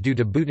strained due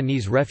to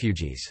Bhutanese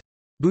refugees.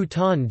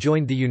 Bhutan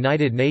joined the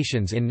United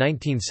Nations in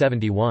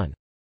 1971.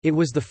 It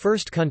was the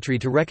first country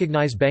to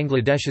recognize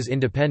Bangladesh's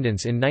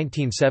independence in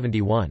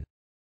 1971.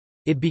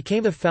 It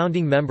became a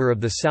founding member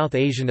of the South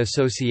Asian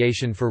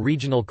Association for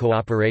Regional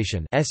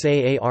Cooperation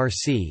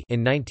 (SAARC)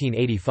 in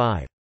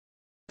 1985.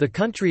 The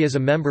country is a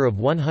member of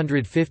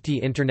 150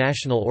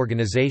 international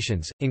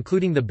organizations,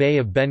 including the Bay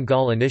of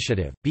Bengal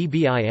Initiative,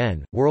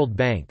 BBIN, World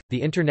Bank,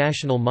 the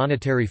International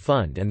Monetary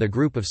Fund and the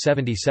Group of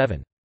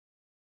 77.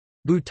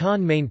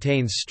 Bhutan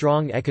maintains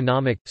strong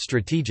economic,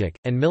 strategic,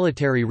 and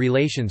military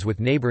relations with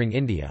neighboring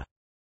India.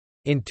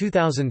 In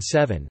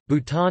 2007,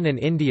 Bhutan and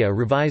India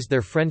revised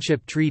their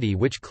friendship treaty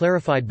which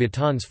clarified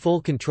Bhutan's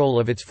full control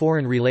of its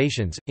foreign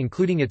relations,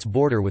 including its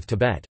border with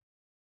Tibet.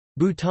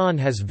 Bhutan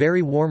has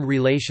very warm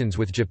relations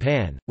with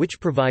Japan, which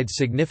provides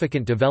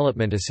significant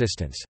development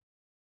assistance.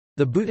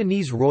 The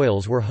Bhutanese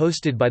royals were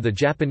hosted by the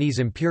Japanese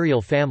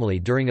imperial family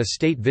during a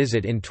state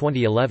visit in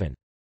 2011.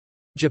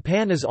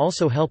 Japan is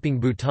also helping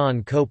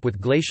Bhutan cope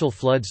with glacial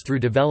floods through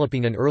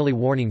developing an early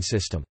warning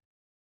system.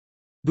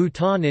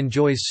 Bhutan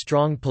enjoys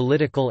strong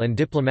political and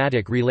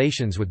diplomatic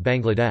relations with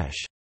Bangladesh.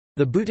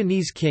 The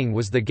Bhutanese king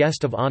was the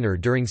guest of honor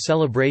during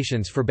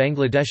celebrations for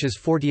Bangladesh's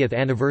 40th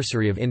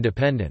anniversary of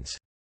independence.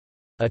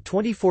 A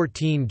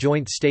 2014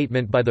 joint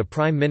statement by the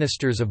prime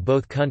ministers of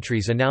both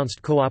countries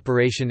announced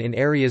cooperation in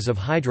areas of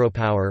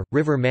hydropower,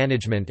 river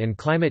management, and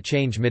climate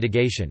change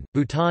mitigation.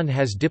 Bhutan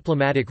has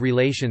diplomatic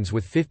relations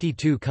with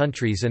 52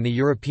 countries and the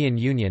European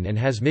Union and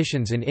has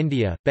missions in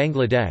India,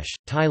 Bangladesh,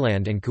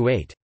 Thailand, and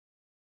Kuwait.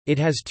 It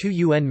has 2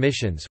 UN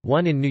missions,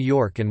 one in New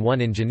York and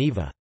one in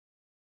Geneva.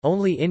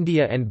 Only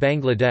India and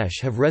Bangladesh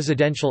have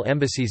residential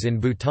embassies in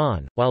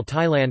Bhutan, while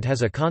Thailand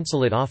has a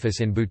consulate office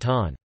in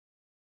Bhutan.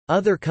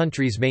 Other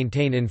countries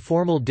maintain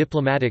informal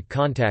diplomatic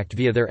contact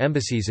via their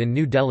embassies in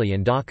New Delhi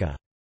and Dhaka.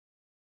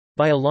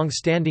 By a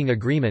long-standing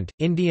agreement,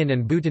 Indian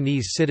and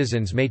Bhutanese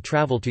citizens may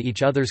travel to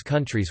each other's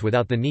countries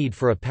without the need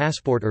for a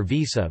passport or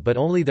visa but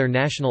only their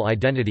national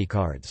identity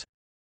cards.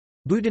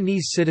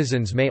 Bhutanese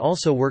citizens may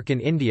also work in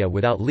India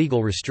without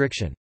legal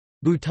restriction.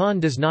 Bhutan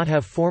does not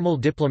have formal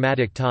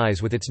diplomatic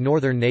ties with its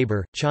northern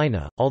neighbour,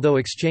 China, although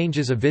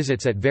exchanges of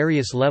visits at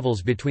various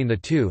levels between the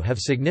two have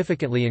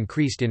significantly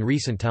increased in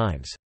recent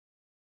times.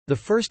 The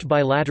first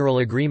bilateral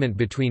agreement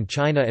between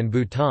China and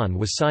Bhutan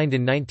was signed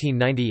in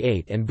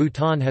 1998 and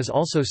Bhutan has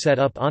also set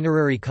up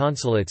honorary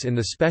consulates in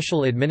the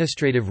special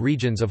administrative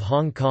regions of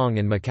Hong Kong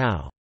and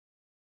Macau.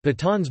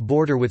 Bhutan's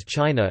border with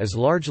China is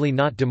largely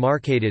not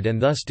demarcated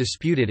and thus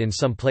disputed in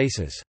some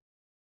places.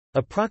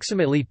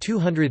 Approximately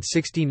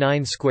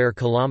 269 square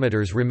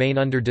kilometers remain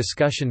under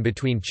discussion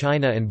between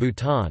China and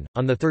Bhutan.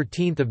 On the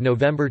 13th of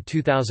November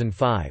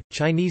 2005,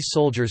 Chinese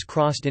soldiers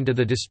crossed into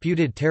the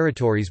disputed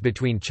territories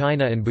between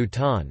China and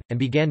Bhutan and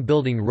began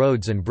building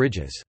roads and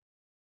bridges.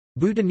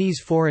 Bhutanese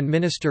Foreign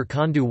Minister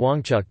Khandu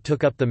Wangchuk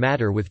took up the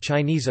matter with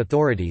Chinese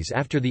authorities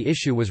after the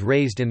issue was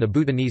raised in the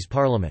Bhutanese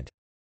parliament.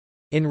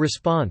 In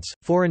response,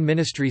 Foreign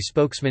Ministry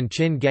spokesman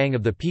Qin Gang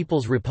of the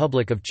People's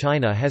Republic of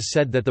China has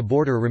said that the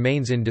border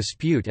remains in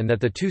dispute and that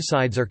the two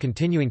sides are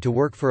continuing to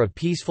work for a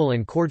peaceful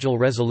and cordial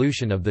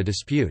resolution of the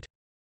dispute.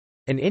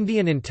 An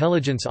Indian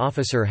intelligence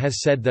officer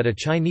has said that a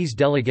Chinese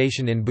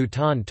delegation in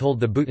Bhutan told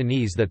the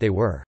Bhutanese that they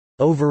were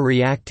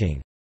overreacting.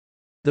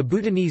 The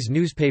Bhutanese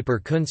newspaper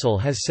Kunsal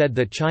has said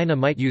that China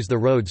might use the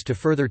roads to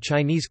further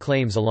Chinese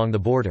claims along the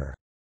border.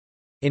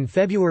 In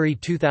February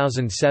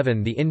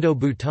 2007, the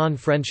Indo-Bhutan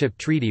Friendship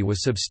Treaty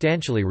was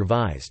substantially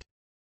revised.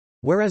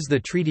 Whereas the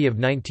Treaty of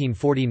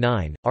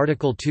 1949,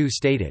 Article 2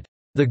 stated,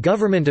 "The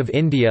Government of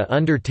India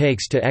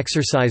undertakes to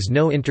exercise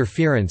no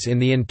interference in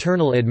the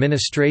internal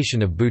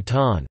administration of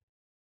Bhutan.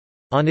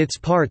 On its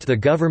part, the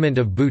Government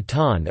of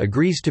Bhutan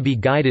agrees to be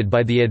guided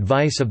by the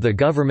advice of the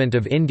Government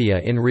of India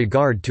in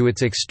regard to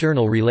its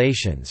external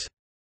relations."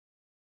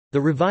 The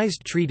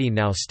revised treaty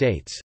now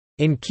states,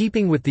 "In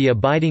keeping with the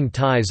abiding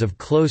ties of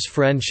close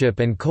friendship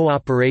and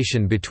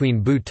cooperation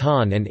between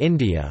Bhutan and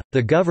India,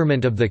 the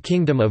Government of the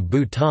Kingdom of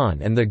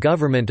Bhutan and the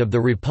Government of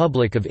the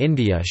Republic of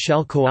India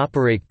shall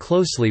cooperate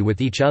closely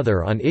with each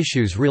other on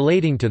issues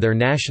relating to their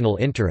national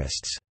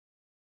interests.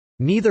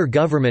 Neither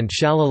government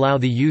shall allow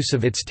the use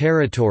of its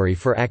territory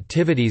for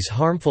activities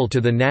harmful to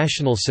the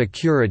national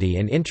security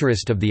and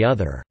interest of the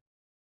other."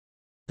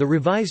 The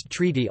revised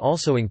treaty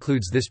also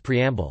includes this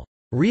preamble,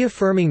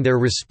 "reaffirming their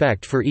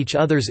respect for each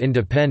other's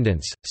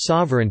independence,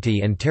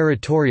 sovereignty and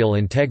territorial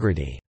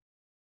integrity",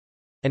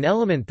 an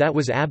element that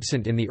was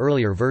absent in the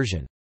earlier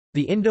version.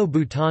 The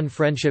Indo-Bhutan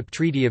Friendship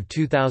Treaty of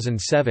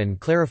 2007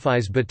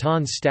 clarifies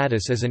Bhutan's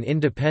status as an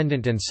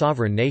independent and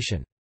sovereign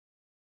nation.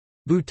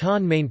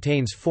 Bhutan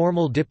maintains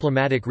formal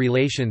diplomatic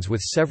relations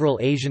with several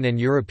Asian and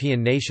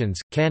European nations,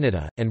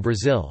 Canada, and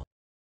Brazil.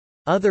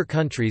 Other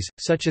countries,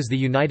 such as the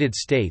United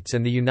States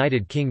and the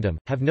United Kingdom,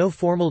 have no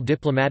formal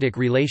diplomatic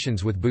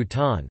relations with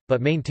Bhutan,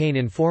 but maintain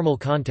informal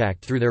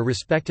contact through their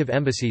respective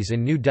embassies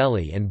in New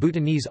Delhi and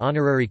Bhutanese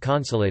honorary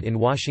consulate in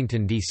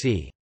Washington,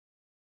 D.C.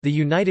 The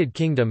United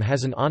Kingdom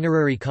has an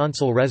honorary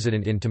consul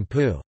resident in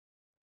Thimphu.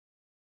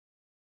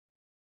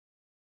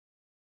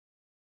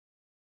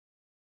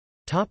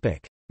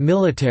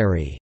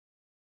 Military.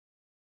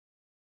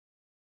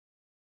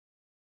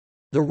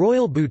 The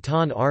Royal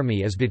Bhutan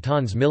Army is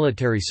Bhutan's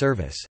military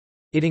service.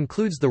 It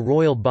includes the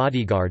Royal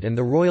Bodyguard and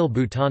the Royal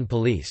Bhutan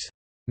Police.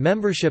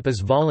 Membership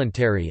is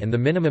voluntary and the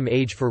minimum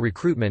age for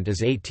recruitment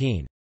is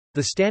 18.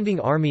 The standing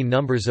army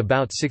numbers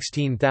about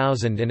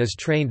 16,000 and is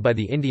trained by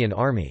the Indian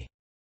Army.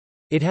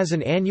 It has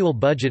an annual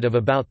budget of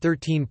about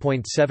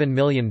 $13.7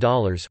 million,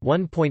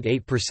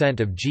 1.8%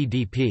 of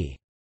GDP.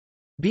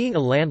 Being a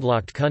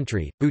landlocked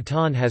country,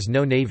 Bhutan has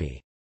no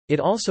navy. It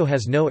also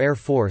has no Air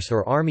Force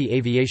or Army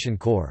Aviation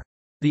Corps.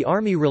 The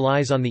Army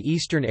relies on the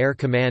Eastern Air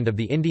Command of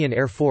the Indian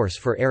Air Force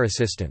for air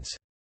assistance.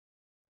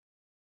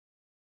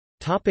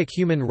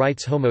 Human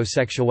rights.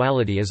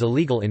 Homosexuality is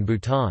illegal in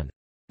Bhutan.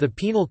 The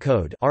Penal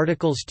Code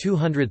Articles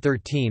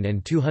 213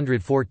 and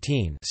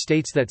 214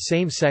 states that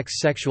same-sex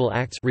sexual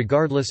acts,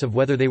 regardless of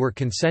whether they were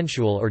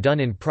consensual or done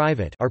in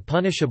private, are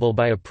punishable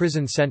by a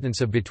prison sentence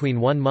of between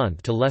 1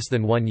 month to less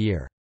than 1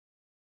 year.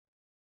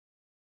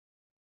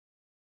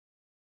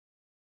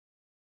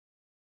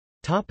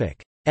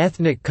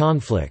 Ethnic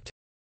conflict.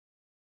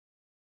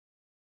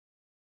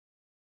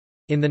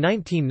 In the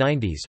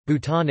 1990s,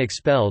 Bhutan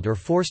expelled or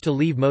forced to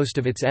leave most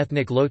of its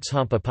ethnic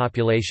Lhotshampa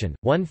population,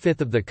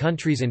 1/5 of the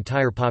country's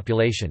entire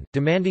population,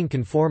 demanding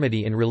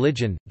conformity in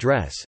religion,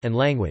 dress, and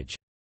language.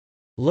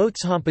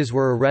 Lhotshampas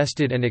were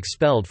arrested and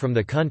expelled from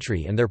the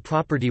country and their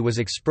property was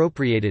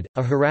expropriated.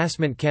 A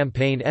harassment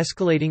campaign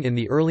escalating in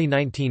the early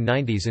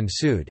 1990s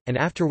ensued, and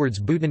afterwards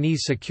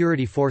Bhutanese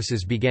security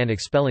forces began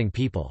expelling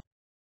people.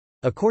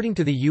 According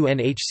to the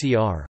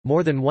UNHCR,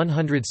 more than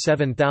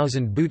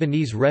 107,000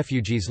 Bhutanese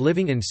refugees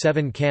living in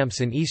 7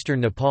 camps in eastern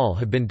Nepal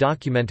have been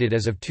documented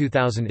as of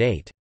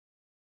 2008.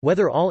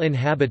 Whether all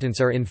inhabitants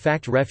are in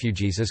fact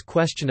refugees is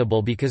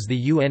questionable because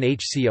the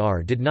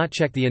UNHCR did not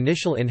check the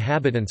initial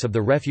inhabitants of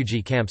the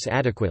refugee camps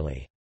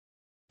adequately.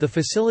 The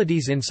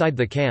facilities inside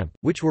the camp,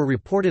 which were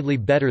reportedly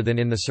better than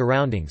in the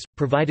surroundings,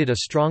 provided a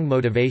strong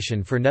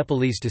motivation for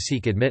Nepalese to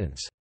seek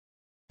admittance.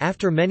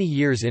 After many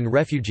years in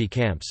refugee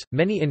camps,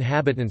 many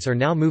inhabitants are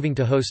now moving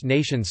to host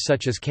nations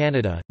such as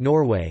Canada,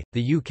 Norway,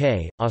 the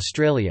UK,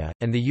 Australia,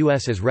 and the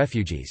US as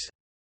refugees.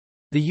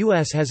 The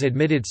U.S. has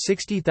admitted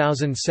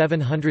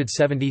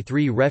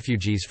 60,773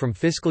 refugees from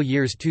fiscal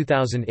years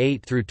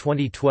 2008 through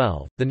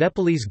 2012. The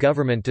Nepalese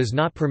government does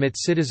not permit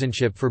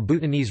citizenship for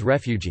Bhutanese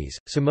refugees,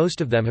 so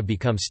most of them have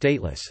become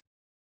stateless.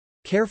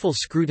 Careful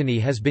scrutiny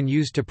has been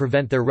used to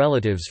prevent their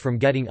relatives from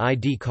getting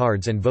ID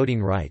cards and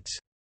voting rights.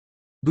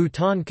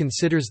 Bhutan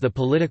considers the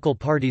political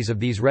parties of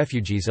these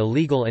refugees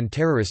illegal and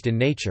terrorist in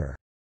nature.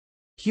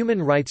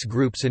 Human rights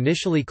groups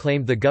initially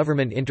claimed the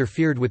government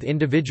interfered with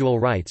individual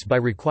rights by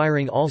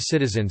requiring all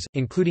citizens,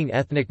 including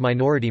ethnic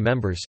minority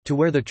members, to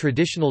wear the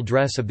traditional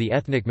dress of the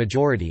ethnic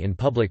majority in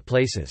public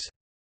places.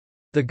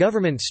 The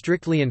government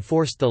strictly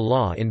enforced the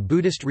law in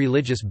Buddhist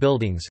religious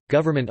buildings,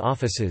 government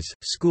offices,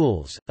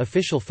 schools,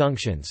 official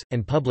functions,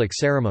 and public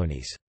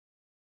ceremonies.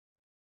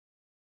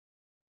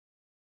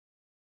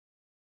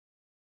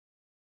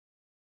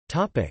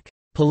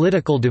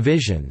 Political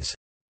divisions.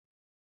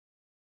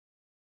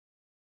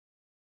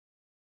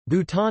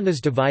 Bhutan is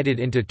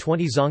divided into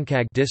 20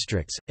 Dzongkhag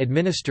districts,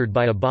 administered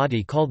by a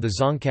body called the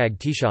Dzongkhag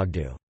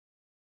Tishogdu.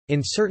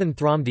 In certain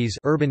Thromdes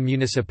urban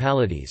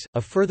municipalities,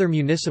 a further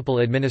municipal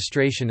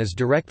administration is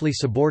directly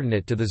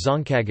subordinate to the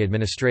Dzongkhag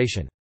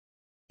administration.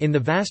 In the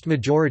vast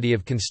majority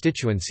of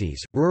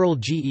constituencies, rural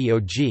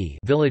GEOG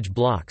village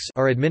blocks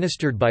are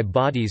administered by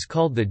bodies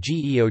called the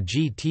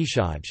GEOG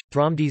Tishoj.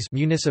 Thromdes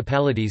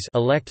municipalities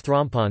elect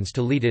Thrompons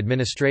to lead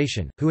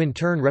administration, who in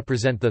turn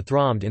represent the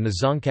Thromd in the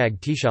Dzongkhag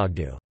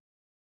Tishogdu.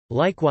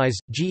 Likewise,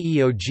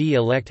 GEOG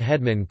elect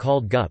headmen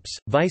called Gups,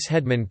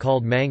 vice-headmen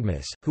called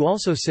Mangmas, who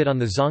also sit on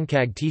the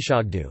Dzongkhag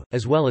Tishogdu,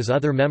 as well as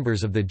other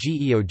members of the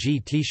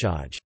GEOG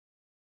Tishoj.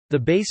 The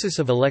basis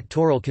of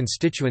electoral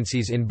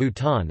constituencies in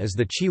Bhutan is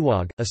the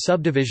Chiwag, a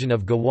subdivision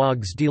of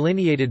Gawags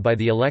delineated by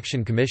the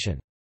Election Commission.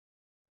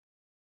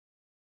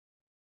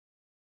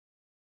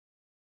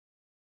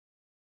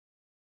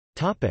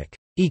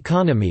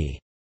 Economy.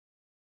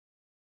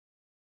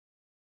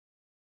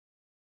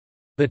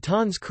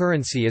 Bhutan's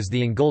currency is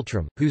the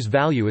ngultram, whose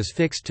value is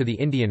fixed to the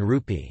Indian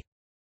rupee.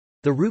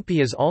 The rupee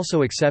is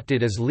also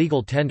accepted as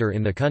legal tender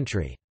in the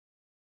country.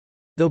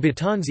 Though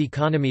Bhutan's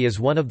economy is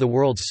one of the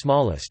world's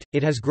smallest,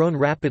 it has grown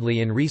rapidly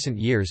in recent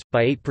years,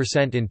 by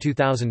 8% in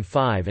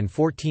 2005 and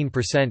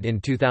 14%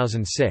 in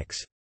 2006.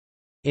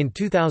 In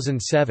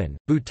 2007,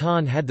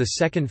 Bhutan had the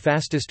second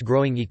fastest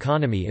growing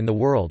economy in the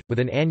world, with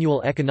an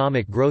annual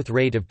economic growth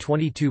rate of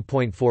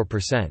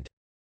 22.4%.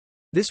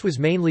 This was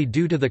mainly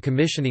due to the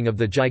commissioning of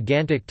the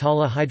gigantic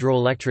Tala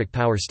hydroelectric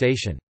power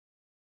station.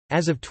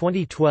 As of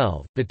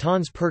 2012,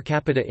 Bhutan's per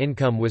capita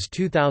income was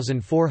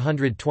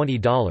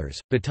 $2,420.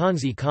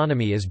 Bhutan's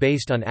economy is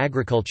based on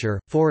agriculture,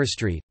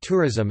 forestry,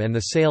 tourism, and the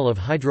sale of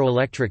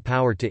hydroelectric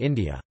power to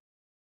India.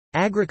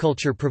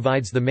 Agriculture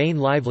provides the main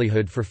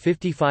livelihood for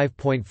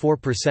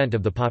 55.4%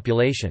 of the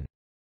population.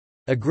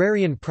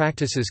 Agrarian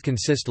practices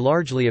consist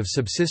largely of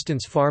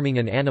subsistence farming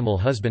and animal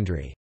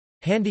husbandry.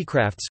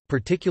 Handicrafts,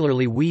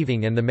 particularly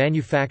weaving and the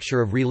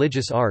manufacture of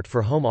religious art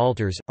for home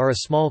altars, are a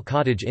small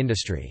cottage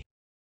industry.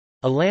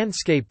 A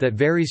landscape that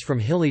varies from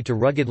hilly to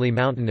ruggedly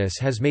mountainous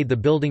has made the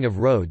building of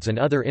roads and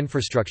other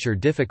infrastructure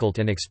difficult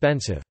and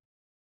expensive.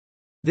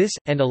 This,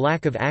 and a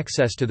lack of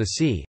access to the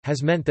sea,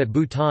 has meant that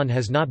Bhutan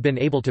has not been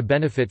able to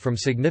benefit from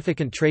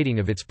significant trading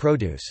of its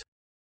produce.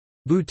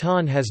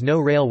 Bhutan has no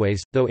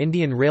railways, though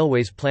Indian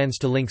Railways plans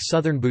to link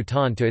southern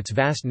Bhutan to its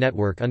vast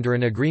network under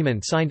an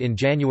agreement signed in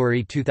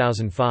January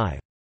 2005.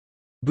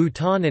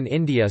 Bhutan and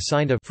India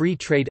signed a free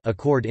trade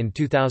accord in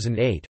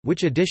 2008,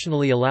 which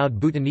additionally allowed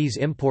Bhutanese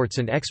imports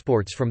and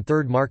exports from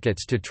third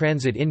markets to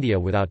transit India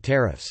without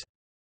tariffs.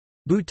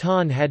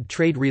 Bhutan had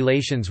trade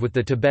relations with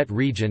the Tibet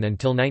region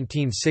until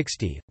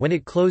 1960, when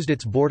it closed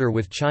its border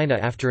with China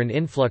after an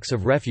influx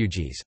of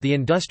refugees. The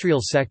industrial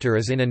sector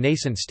is in a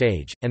nascent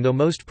stage, and though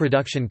most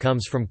production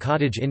comes from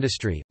cottage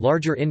industry,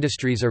 larger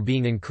industries are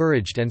being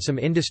encouraged and some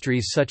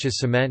industries such as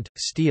cement,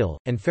 steel,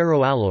 and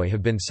ferroalloy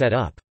have been set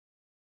up.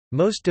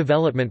 Most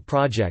development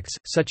projects,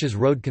 such as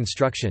road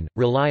construction,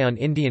 rely on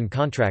Indian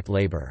contract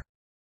labor.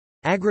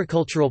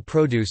 Agricultural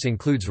produce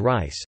includes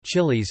rice,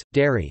 chilies,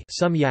 dairy,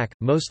 some yak,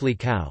 mostly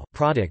cow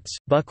products,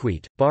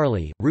 buckwheat,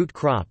 barley, root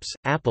crops,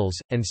 apples,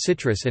 and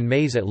citrus and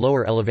maize at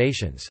lower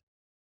elevations.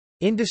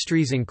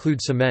 Industries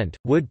include cement,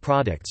 wood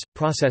products,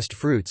 processed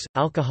fruits,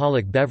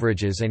 alcoholic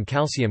beverages and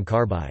calcium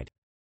carbide.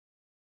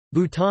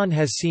 Bhutan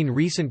has seen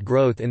recent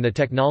growth in the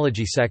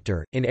technology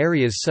sector, in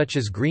areas such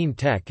as green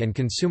tech and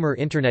consumer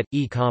internet,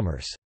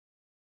 e-commerce.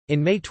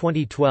 In May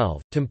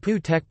 2012,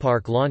 Thimphu Tech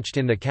Park launched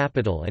in the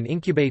capital and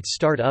incubates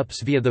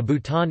start-ups via the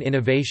Bhutan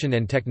Innovation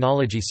and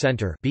Technology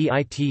Center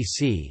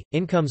 (BITC).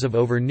 Incomes of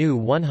over new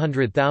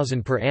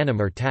 100,000 per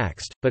annum are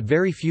taxed, but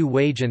very few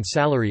wage and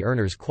salary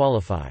earners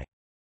qualify.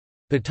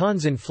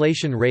 Bhutan's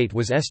inflation rate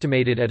was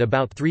estimated at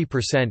about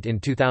 3% in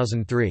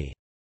 2003.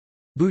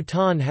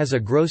 Bhutan has a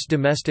gross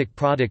domestic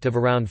product of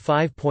around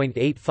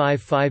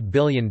 $5.855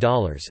 billion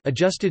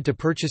adjusted to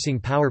purchasing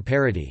power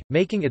parity,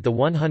 making it the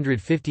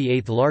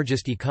 158th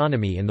largest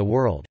economy in the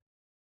world.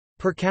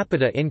 Per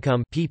capita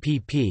income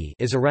 (PPP)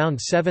 is around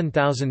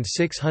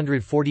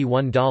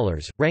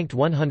 $7,641, ranked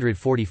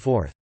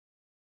 144th.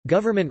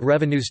 Government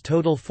revenues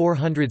total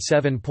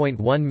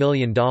 $407.1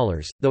 million,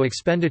 though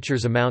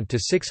expenditures amount to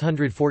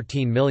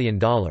 $614 million.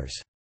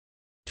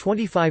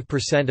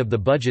 25% of the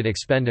budget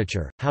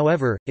expenditure,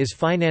 however, is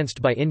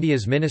financed by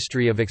India's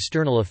Ministry of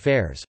External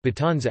Affairs.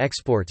 Bhutan's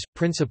exports,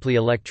 principally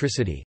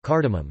electricity,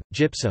 cardamom,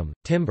 gypsum,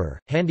 timber,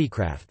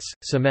 handicrafts,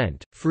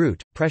 cement,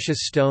 fruit, precious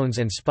stones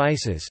and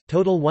spices,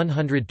 total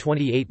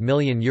 €128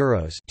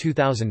 million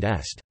 2000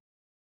 est.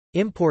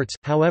 Imports,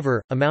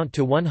 however, amount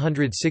to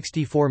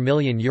 €164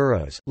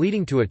 million,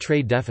 leading to a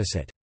trade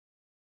deficit.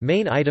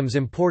 Main items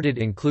imported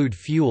include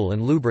fuel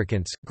and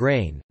lubricants,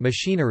 grain,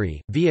 machinery,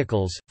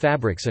 vehicles,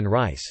 fabrics and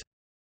rice.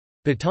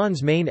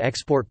 Bhutan's main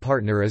export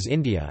partner is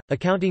India,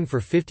 accounting for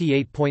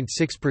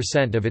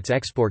 58.6% of its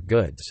export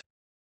goods.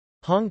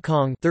 Hong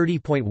Kong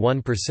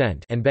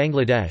 30.1% and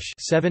Bangladesh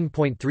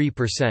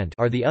 7.3%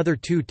 are the other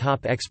two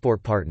top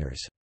export partners.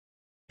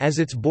 As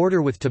its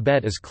border with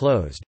Tibet is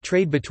closed,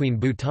 trade between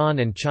Bhutan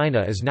and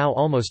China is now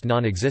almost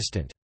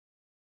non-existent.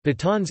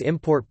 Bhutan's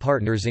import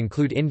partners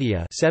include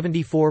India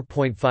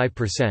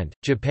 74.5%,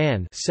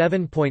 Japan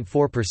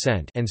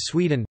 7.4% and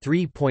Sweden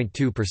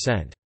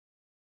 3.2%.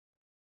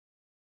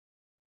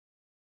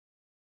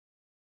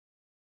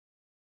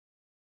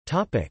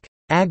 Topic: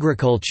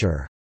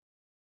 Agriculture.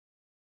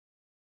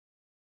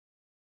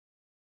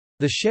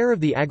 The share of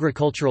the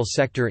agricultural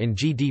sector in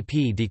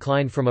GDP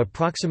declined from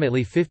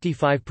approximately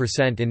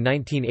 55% in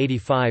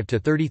 1985 to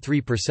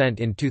 33%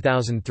 in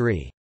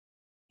 2003.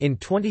 In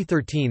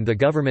 2013 the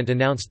government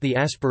announced the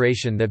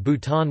aspiration that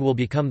Bhutan will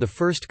become the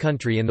first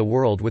country in the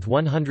world with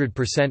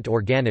 100%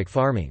 organic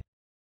farming.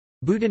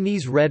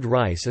 Bhutanese red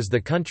rice is the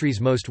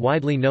country's most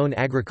widely known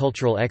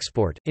agricultural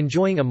export,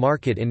 enjoying a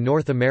market in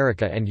North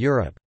America and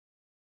Europe.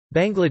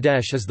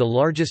 Bangladesh is the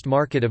largest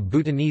market of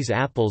Bhutanese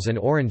apples and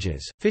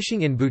oranges.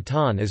 Fishing in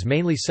Bhutan is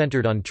mainly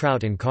centered on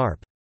trout and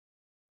carp.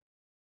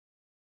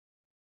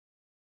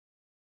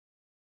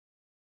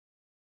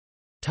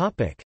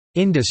 Topic: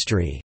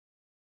 Industry.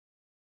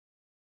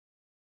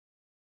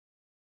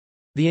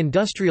 The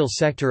industrial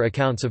sector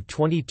accounts of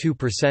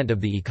 22%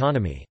 of the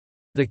economy.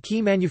 The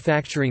key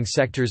manufacturing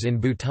sectors in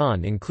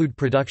Bhutan include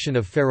production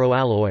of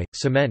ferroalloy,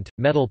 cement,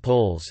 metal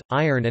poles,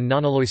 iron and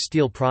non-alloy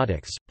steel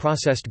products,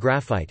 processed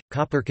graphite,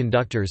 copper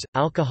conductors,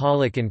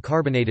 alcoholic and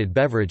carbonated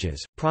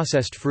beverages,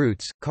 processed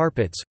fruits,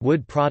 carpets,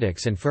 wood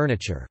products and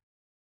furniture.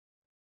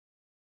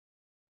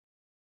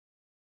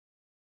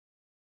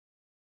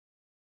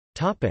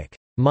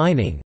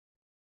 Mining.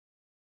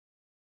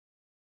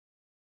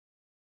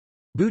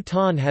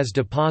 Bhutan has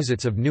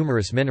deposits of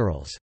numerous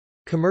minerals.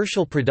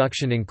 Commercial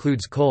production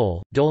includes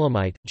coal,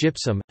 dolomite,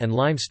 gypsum, and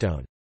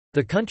limestone.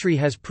 The country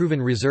has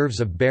proven reserves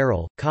of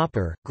beryl,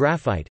 copper,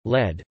 graphite,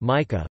 lead,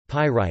 mica,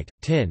 pyrite,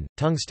 tin,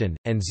 tungsten,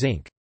 and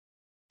zinc.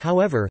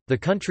 However, the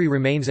country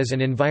remains as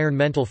an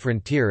environmental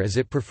frontier as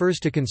it prefers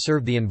to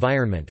conserve the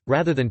environment,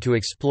 rather than to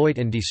exploit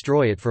and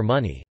destroy it for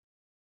money.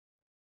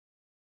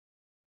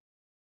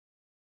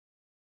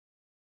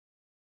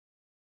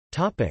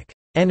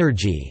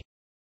 Energy.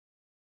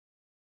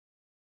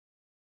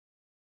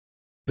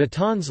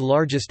 Bhutan's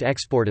largest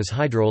export is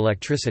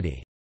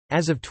hydroelectricity.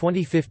 As of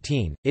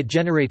 2015, it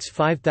generates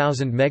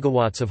 5,000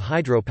 megawatts of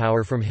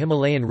hydropower from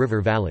Himalayan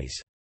river valleys.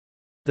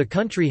 The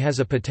country has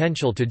a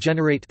potential to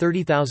generate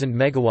 30,000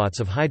 megawatts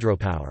of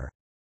hydropower.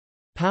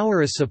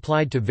 Power is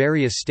supplied to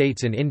various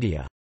states in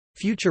India.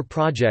 Future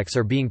projects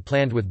are being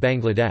planned with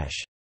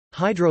Bangladesh.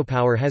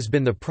 Hydropower has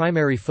been the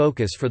primary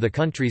focus for the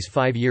country's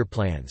 5-year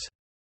plans.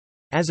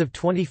 As of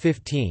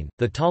 2015,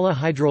 the Tala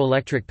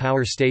hydroelectric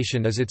power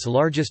station is its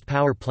largest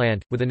power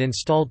plant, with an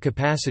installed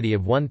capacity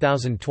of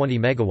 1,020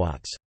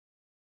 megawatts.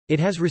 It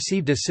has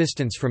received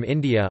assistance from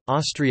India,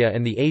 Austria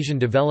and the Asian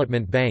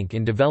Development Bank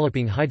in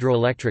developing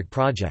hydroelectric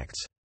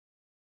projects.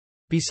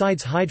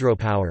 Besides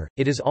hydropower,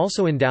 it is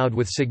also endowed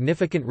with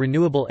significant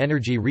renewable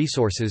energy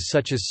resources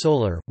such as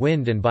solar,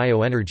 wind and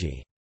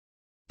bioenergy.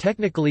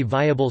 Technically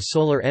viable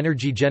solar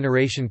energy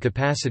generation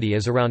capacity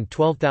is around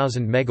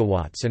 12,000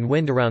 megawatts and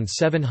wind around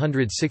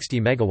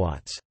 760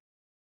 megawatts.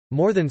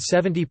 More than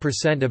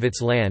 70% of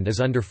its land is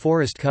under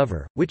forest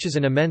cover, which is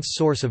an immense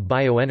source of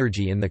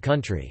bioenergy in the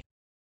country.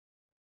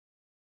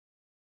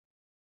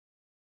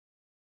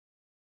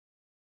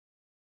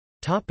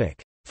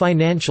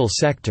 Financial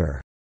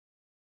sector.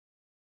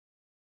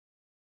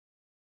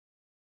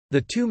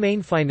 The two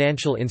main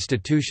financial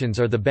institutions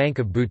are the Bank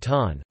of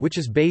Bhutan, which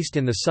is based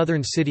in the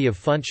southern city of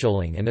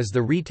Phuntsholing and is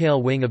the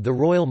retail wing of the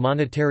Royal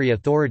Monetary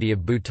Authority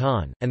of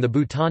Bhutan, and the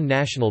Bhutan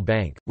National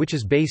Bank, which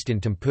is based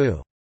in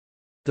Thimphu.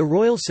 The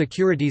Royal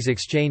Securities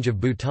Exchange of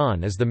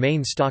Bhutan is the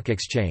main stock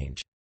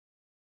exchange.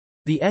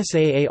 The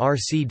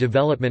SAARC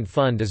Development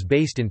Fund is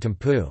based in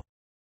Thimphu.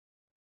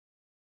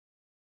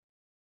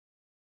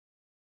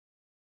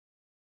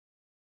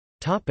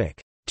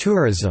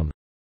 Tourism.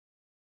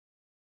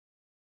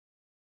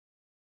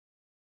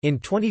 In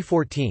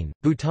 2014,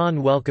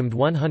 Bhutan welcomed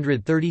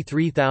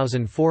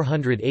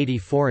 133,480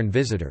 foreign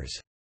visitors.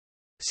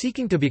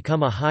 Seeking to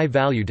become a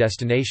high-value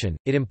destination,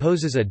 it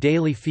imposes a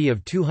daily fee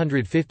of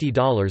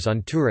 $250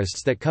 on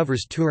tourists that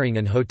covers touring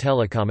and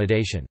hotel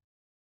accommodation.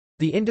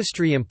 The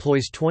industry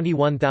employs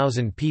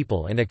 21,000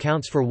 people and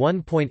accounts for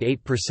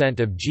 1.8%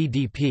 of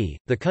GDP.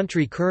 The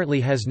country currently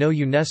has no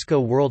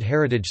UNESCO World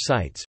Heritage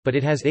Sites, but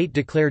it has 8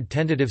 declared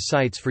tentative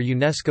sites for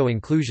UNESCO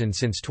inclusion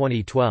since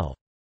 2012.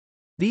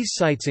 These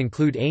sites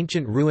include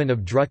ancient ruin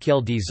of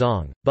Drukyel Di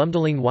Zong,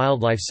 Bumdaling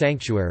Wildlife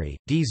Sanctuary,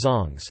 Di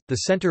Zongs,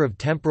 the Center of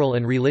Temporal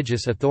and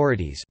Religious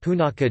Authorities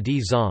Punakha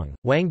Di Zong,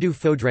 Wangdu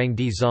Phodrang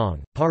Di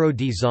Zong, Paro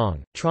Di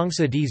Zong,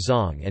 Trongsa Di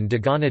Zong and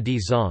Dagana Di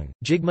Zong,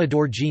 Jigme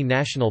Dorji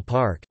National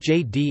Park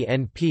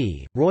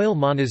JDNP, Royal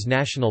Manas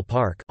National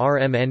Park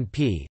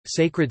RMNP,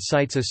 sacred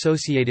sites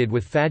associated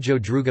with Phajo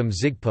Drugam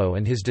Zigpo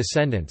and his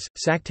descendants,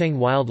 Saktang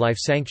Wildlife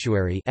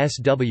Sanctuary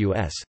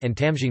SWS, and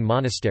Tamjing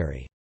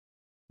Monastery.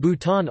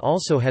 Bhutan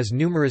also has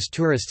numerous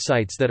tourist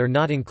sites that are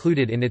not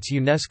included in its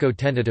UNESCO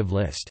tentative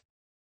list.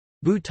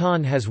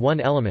 Bhutan has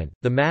one element,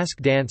 the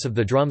mask dance of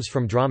the drums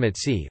from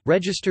Dramatsi,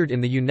 registered in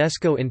the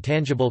UNESCO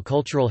Intangible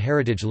Cultural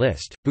Heritage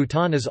List.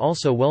 Bhutan is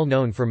also well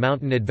known for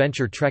mountain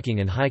adventure trekking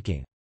and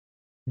hiking.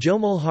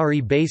 Jomolhari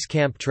Base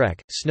Camp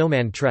Trek,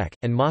 Snowman Trek,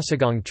 and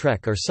Masagong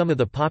Trek are some of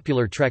the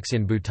popular treks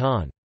in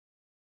Bhutan.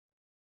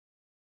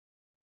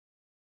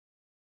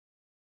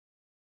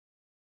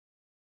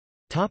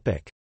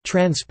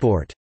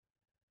 Transport.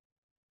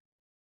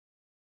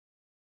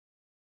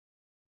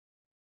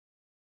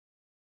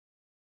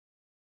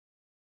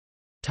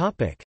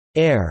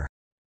 Air.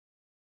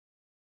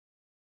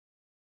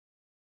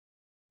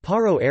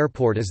 Paro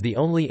Airport is the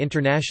only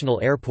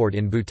international airport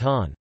in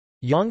Bhutan.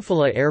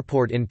 Yongphila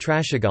Airport in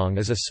Trashigong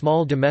is a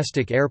small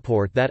domestic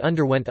airport that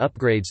underwent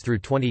upgrades through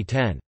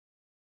 2010.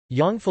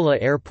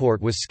 Yongphila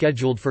Airport was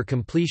scheduled for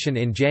completion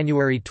in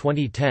January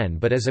 2010,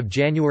 but as of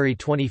January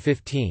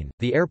 2015,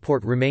 the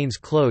airport remains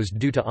closed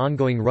due to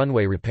ongoing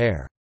runway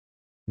repair.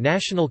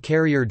 National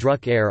carrier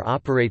Druk Air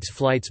operates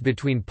flights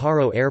between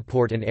Paro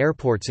Airport and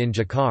airports in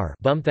Jakar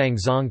Bumthang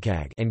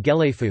Zongkag and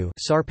Gelefu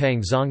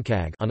Sarpang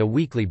Zongkag on a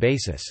weekly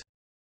basis.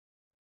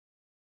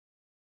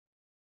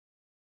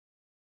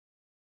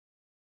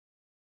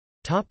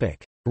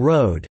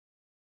 Road.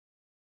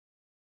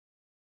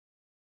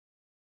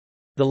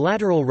 The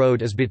lateral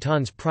road is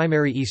Bhutan's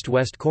primary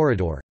east-west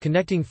corridor,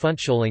 connecting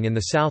Phuntsholing in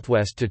the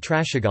southwest to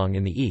Trashigong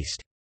in the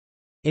east.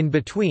 In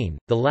between,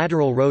 the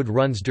lateral road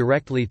runs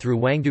directly through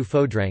Wangdu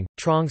Phodrang,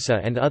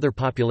 Trongsa and other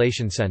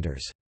population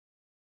centers.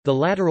 The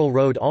lateral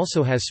road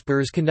also has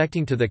spurs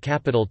connecting to the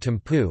capital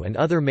Thimphu and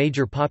other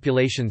major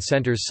population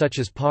centers such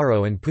as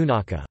Paro and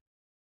Punakha.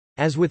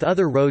 As with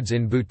other roads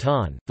in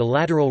Bhutan, the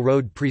lateral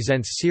road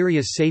presents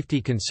serious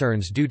safety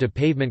concerns due to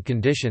pavement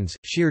conditions,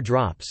 sheer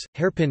drops,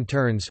 hairpin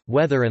turns,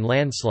 weather and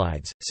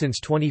landslides. Since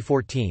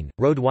 2014,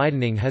 road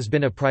widening has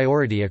been a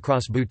priority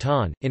across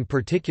Bhutan, in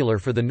particular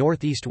for the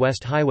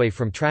northeast-west highway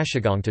from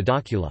Trashigong to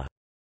Dokula.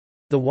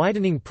 The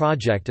widening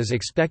project is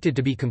expected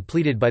to be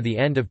completed by the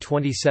end of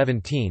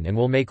 2017 and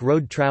will make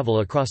road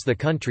travel across the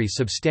country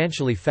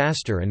substantially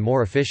faster and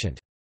more efficient.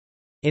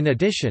 In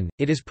addition,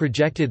 it is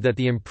projected that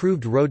the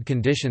improved road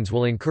conditions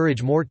will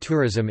encourage more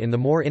tourism in the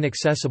more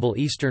inaccessible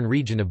eastern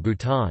region of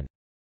Bhutan.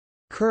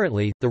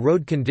 Currently, the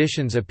road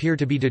conditions appear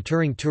to be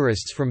deterring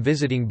tourists from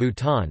visiting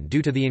Bhutan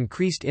due to the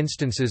increased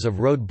instances of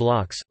road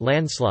blocks,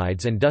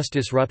 landslides and dust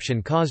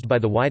disruption caused by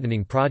the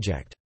widening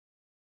project.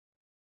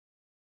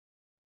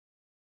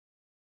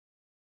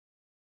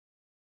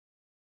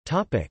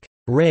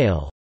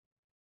 Rail.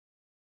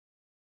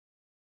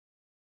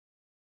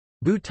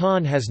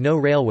 Bhutan has no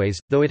railways,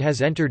 though it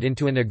has entered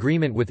into an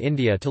agreement with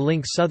India to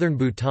link southern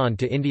Bhutan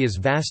to India's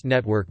vast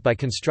network by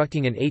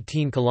constructing an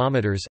 18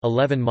 km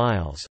 11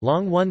 miles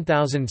long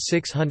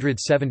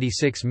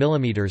 1,676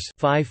 mm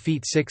 5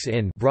 feet 6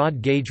 in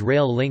broad-gauge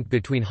rail link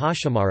between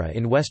Hashamara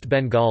in West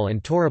Bengal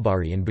and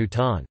Torabari in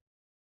Bhutan.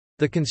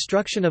 The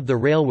construction of the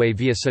railway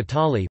via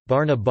Satali,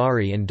 Barna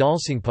Bari and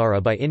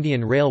Dalsingpara by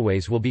Indian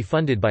Railways will be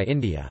funded by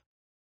India.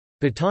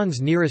 Bhutan's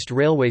nearest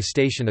railway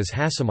station is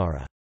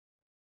Hasamara.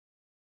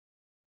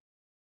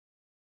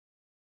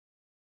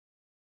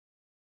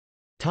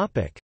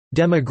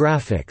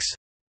 Demographics.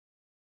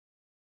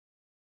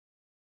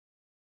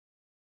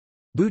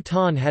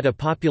 Bhutan had a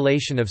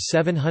population of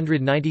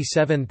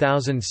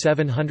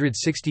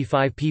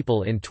 797,765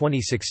 people in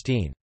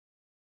 2016.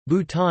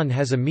 Bhutan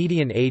has a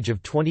median age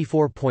of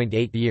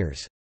 24.8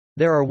 years.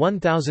 There are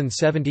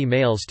 1,070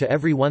 males to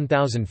every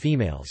 1,000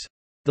 females.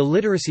 The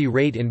literacy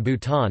rate in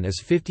Bhutan is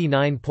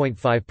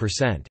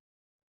 59.5%.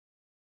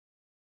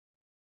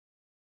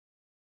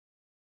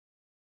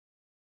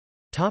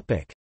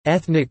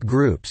 Ethnic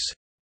groups.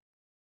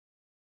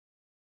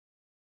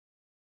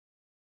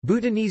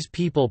 Bhutanese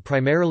people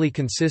primarily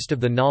consist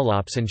of the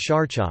Nalops and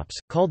Sharchops,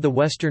 called the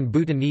Western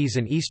Bhutanese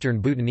and Eastern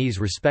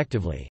Bhutanese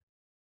respectively.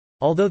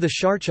 Although the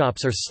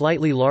Sharchops are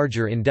slightly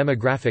larger in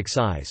demographic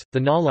size, the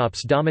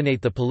Nalops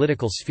dominate the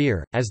political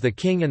sphere, as the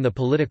king and the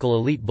political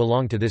elite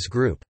belong to this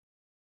group.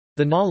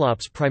 The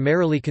Nalops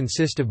primarily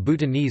consist of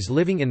Bhutanese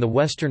living in the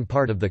western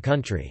part of the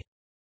country.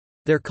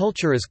 Their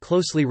culture is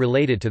closely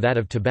related to that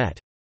of Tibet.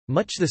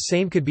 Much the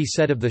same could be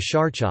said of the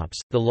Sharchops,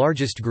 the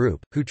largest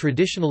group, who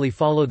traditionally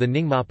follow the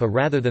Nyingmapa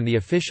rather than the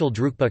official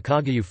Drukpa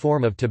Kagyu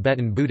form of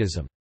Tibetan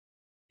Buddhism.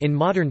 In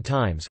modern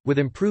times, with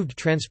improved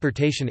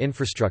transportation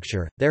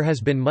infrastructure, there has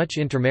been much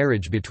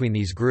intermarriage between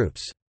these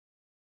groups.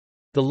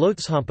 The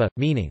Lhotshampa,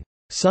 meaning,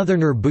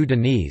 Southerner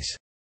Bhutanese,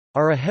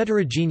 are a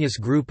heterogeneous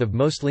group of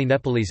mostly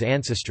Nepalese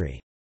ancestry.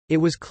 It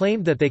was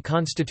claimed that they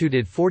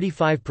constituted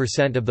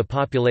 45% of the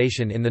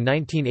population in the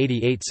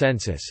 1988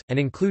 census, and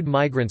include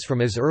migrants from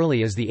as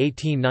early as the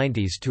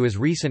 1890s to as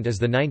recent as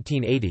the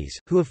 1980s,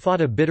 who have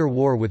fought a bitter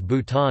war with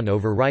Bhutan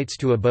over rights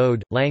to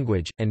abode,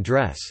 language, and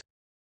dress.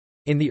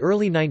 In the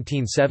early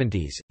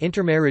 1970s,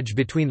 intermarriage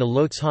between the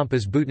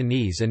Lhotshampas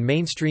Bhutanese and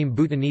mainstream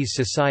Bhutanese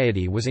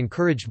society was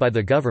encouraged by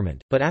the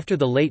government, but after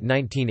the late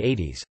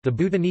 1980s, the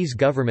Bhutanese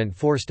government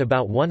forced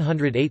about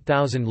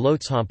 108,000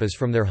 Lhotshampas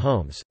from their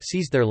homes,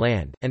 seized their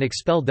land, and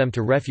expelled them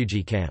to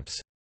refugee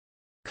camps.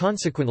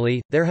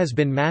 Consequently, there has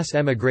been mass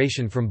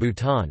emigration from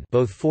Bhutan,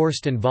 both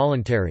forced and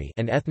voluntary,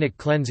 and ethnic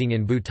cleansing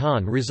in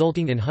Bhutan,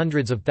 resulting in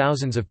hundreds of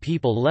thousands of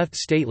people left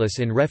stateless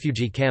in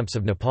refugee camps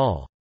of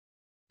Nepal.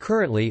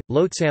 Currently,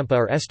 Lhotshampa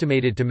are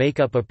estimated to make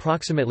up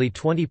approximately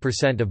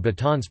 20% of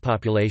Bhutan's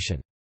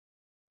population.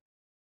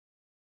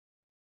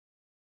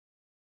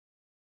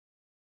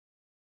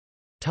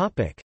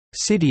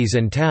 Cities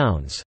and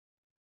towns.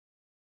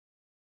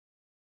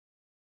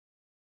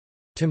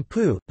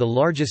 Thimphu, the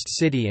largest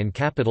city and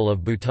capital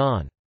of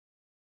Bhutan.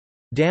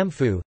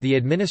 Damphu, the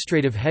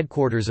administrative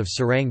headquarters of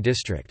Sarang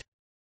District.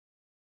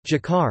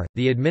 Jakar,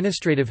 the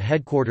administrative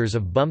headquarters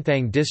of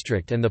Bumthang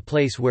District and the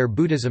place where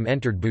Buddhism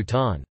entered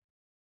Bhutan.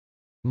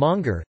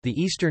 Mongar, the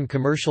eastern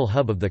commercial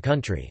hub of the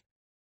country.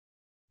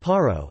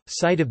 Paro,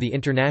 site of the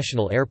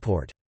international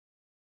airport.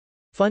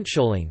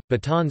 Phuntsholing,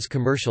 Bhutan's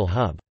commercial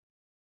hub.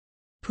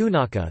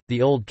 Punakha,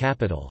 the old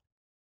capital.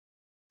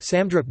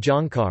 Samdrup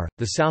Jongkar,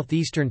 the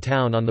southeastern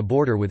town on the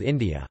border with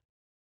India.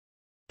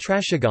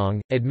 Trashigong,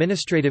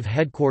 administrative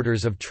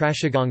headquarters of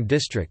Trashigong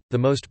District, the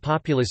most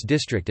populous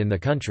district in the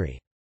country.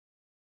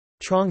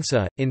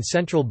 Trongsa, in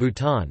central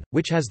Bhutan,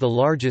 which has the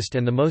largest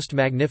and the most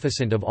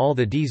magnificent of all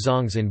the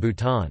dzongs in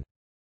Bhutan.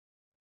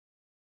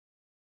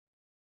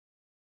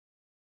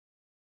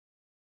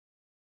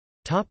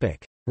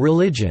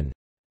 Religion.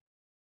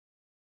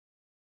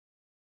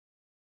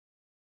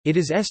 It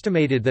is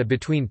estimated that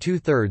between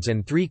 2/3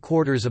 and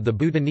 3/4 of the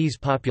Bhutanese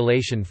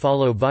population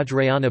follow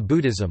Vajrayana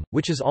Buddhism,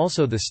 which is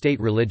also the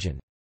state religion.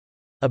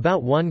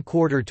 About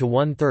 1/4 to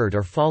 1/3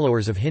 are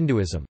followers of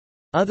Hinduism.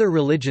 Other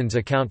religions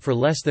account for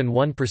less than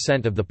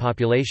 1% of the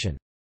population.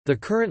 The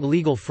current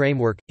legal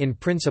framework, in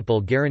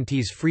principle,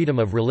 guarantees freedom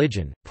of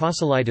religion.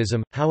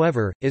 Proselytism,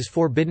 however, is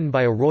forbidden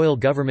by a royal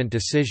government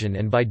decision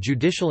and by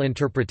judicial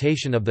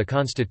interpretation of the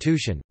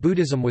constitution.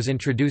 Buddhism was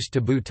introduced to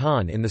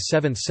Bhutan in the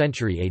 7th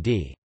century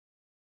AD.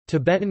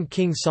 Tibetan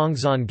king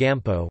Songtsen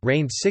Gampo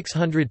reigned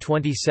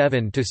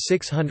 627 to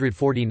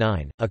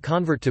 649, a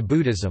convert to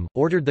Buddhism,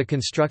 ordered the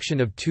construction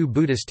of 2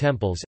 Buddhist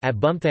temples at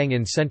Bumthang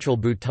in central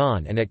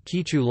Bhutan and at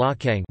Kichu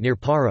Lakang near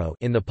Paro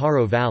in the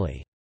Paro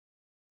Valley.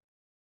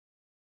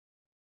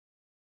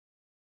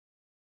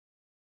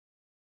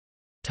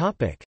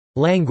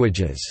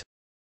 Languages.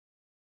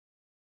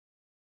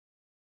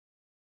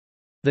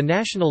 The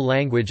national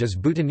language is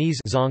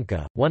Bhutanese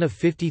Dzongkha, one of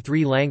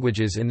 53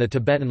 languages in the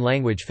Tibetan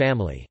language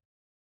family.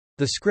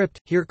 The script,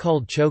 here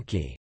called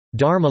Chokyi,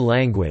 Dharma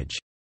language,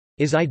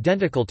 is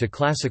identical to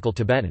Classical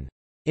Tibetan.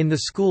 In the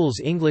schools,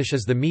 English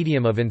is the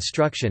medium of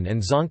instruction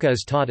and Dzongkha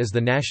is taught as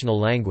the national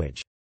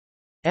language.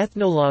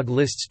 Ethnologue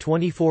lists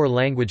 24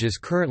 languages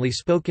currently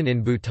spoken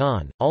in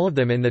Bhutan, all of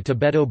them in the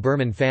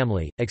Tibeto-Burman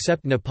family,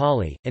 except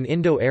Nepali, an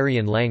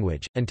Indo-Aryan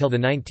language. Until the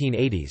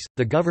 1980s,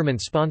 the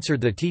government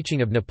sponsored the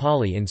teaching of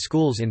Nepali in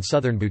schools in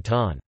southern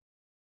Bhutan.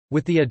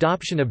 With the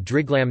adoption of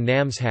Driglam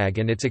Namshag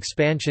and its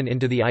expansion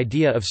into the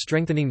idea of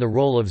strengthening the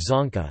role of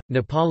Dzongkha,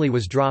 Nepali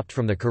was dropped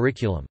from the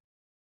curriculum.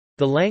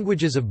 The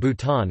languages of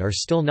Bhutan are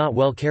still not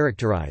well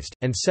characterized,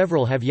 and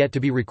several have yet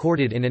to be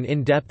recorded in an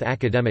in-depth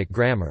academic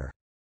grammar.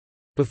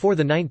 Before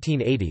the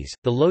 1980s,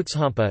 the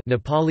Lhotshampa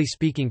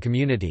Nepali-speaking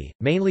community,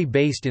 mainly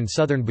based in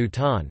southern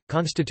Bhutan,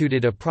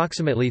 constituted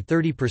approximately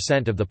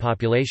 30% of the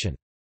population.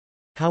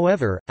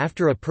 However,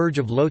 after a purge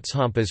of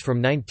Lhotshampas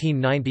from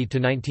 1990 to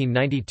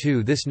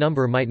 1992, this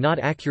number might not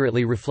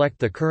accurately reflect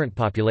the current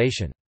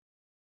population.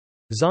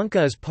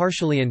 Dzongkha is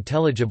partially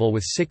intelligible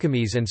with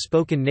Sikkimese and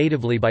spoken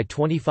natively by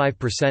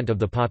 25% of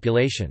the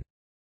population.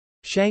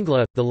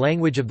 Shangla, the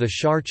language of the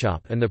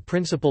Sharchop and the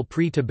principal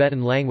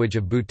pre-Tibetan language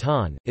of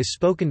Bhutan, is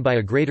spoken by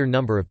a greater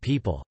number of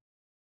people.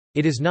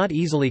 It is not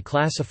easily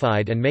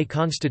classified and may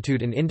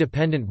constitute an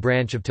independent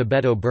branch of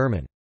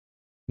Tibeto-Burman.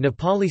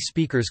 Nepali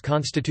speakers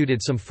constituted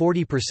some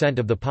 40%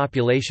 of the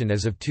population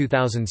as of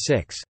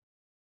 2006.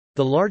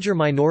 The larger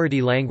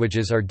minority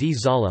languages are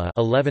Dzala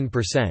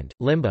 11%,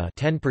 Limba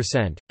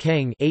 10%,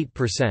 Keng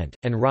 8%,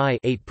 and Rai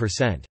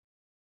 8%.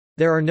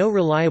 There are no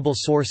reliable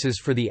sources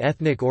for the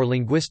ethnic or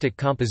linguistic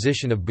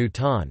composition of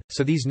Bhutan,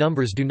 so these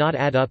numbers do not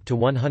add up to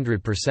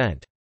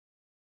 100%.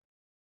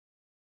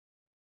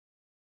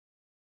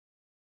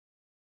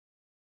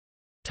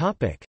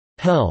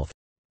 Health.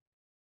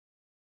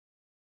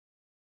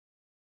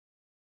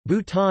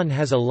 Bhutan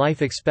has a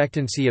life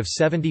expectancy of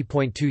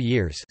 70.2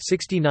 years,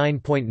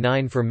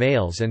 69.9 for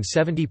males and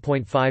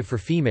 70.5 for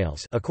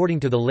females, according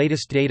to the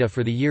latest data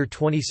for the year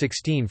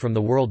 2016 from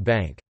the World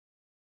Bank.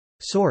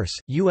 Source: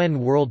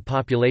 UN World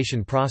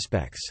Population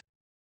Prospects.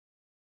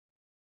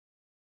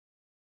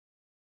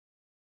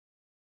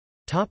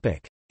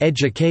 Topic: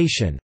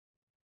 Education.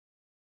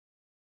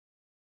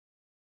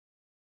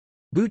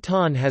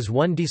 Bhutan has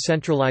one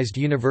decentralized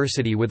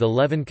university with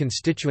 11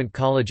 constituent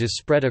colleges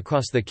spread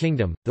across the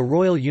kingdom, the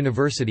Royal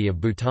University of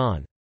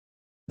Bhutan.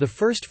 The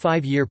first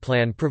five-year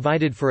plan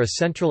provided for a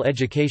central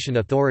education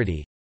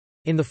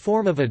authority—in the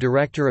form of a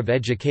director of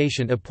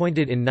education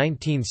appointed in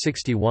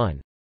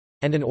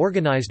 1961—and an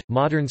organized,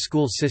 modern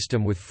school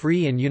system with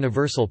free and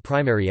universal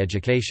primary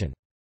education.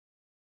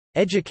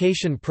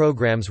 Education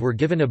programs were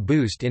given a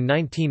boost in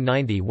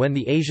 1990 when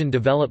the Asian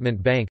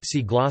Development Bank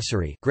 (see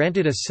glossary)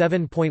 granted a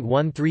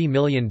 $7.13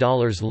 million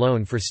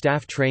loan for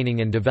staff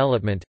training and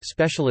development,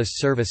 specialist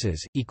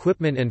services,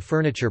 equipment and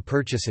furniture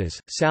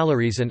purchases,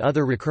 salaries and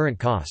other recurrent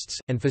costs,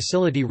 and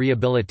facility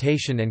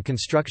rehabilitation and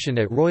construction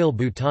at Royal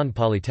Bhutan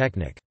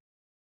Polytechnic.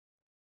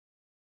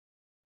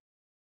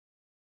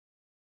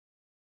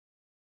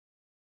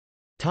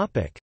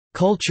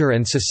 Culture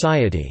and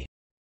society.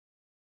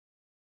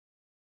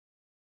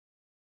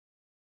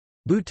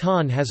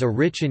 Bhutan has a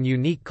rich and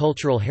unique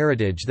cultural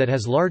heritage that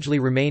has largely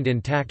remained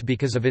intact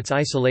because of its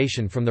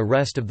isolation from the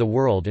rest of the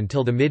world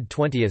until the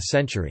mid-20th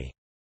century.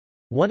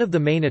 One of the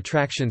main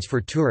attractions for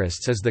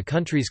tourists is the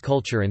country's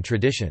culture and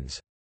traditions.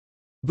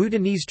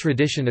 Bhutanese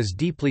tradition is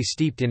deeply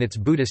steeped in its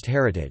Buddhist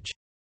heritage.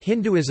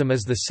 Hinduism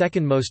is the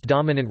second most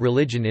dominant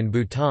religion in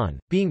Bhutan,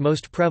 being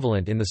most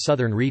prevalent in the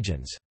southern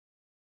regions.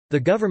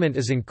 The government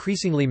is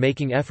increasingly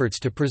making efforts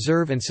to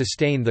preserve and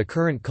sustain the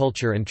current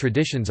culture and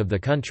traditions of the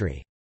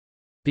country.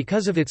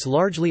 Because of its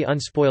largely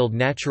unspoiled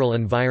natural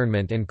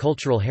environment and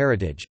cultural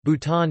heritage,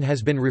 Bhutan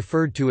has been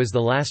referred to as the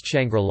last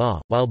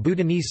Shangri-La. While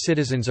Bhutanese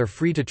citizens are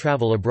free to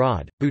travel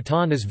abroad,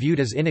 Bhutan is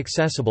viewed as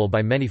inaccessible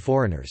by many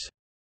foreigners.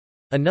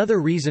 Another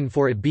reason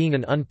for it being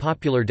an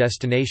unpopular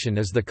destination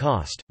is the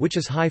cost, which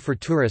is high for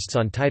tourists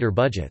on tighter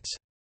budgets.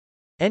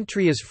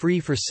 Entry is free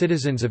for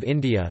citizens of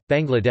India,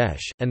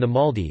 Bangladesh, and the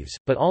Maldives,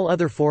 but all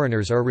other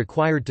foreigners are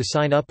required to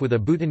sign up with a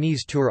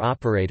Bhutanese tour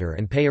operator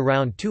and pay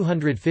around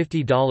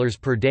 $250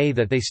 per day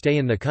that they stay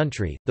in the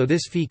country, though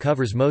this fee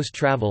covers most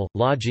travel,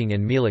 lodging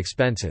and meal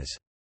expenses.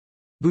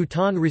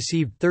 Bhutan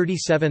received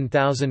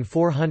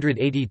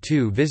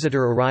 37,482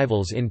 visitor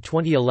arrivals in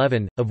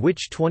 2011, of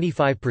which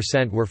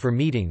 25% were for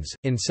meetings,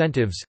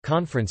 incentives,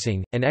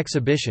 conferencing, and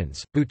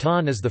exhibitions.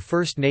 Bhutan is the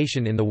first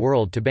nation in the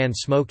world to ban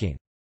smoking.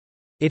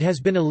 It has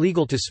been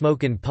illegal to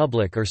smoke in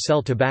public or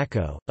sell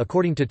tobacco,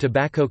 according to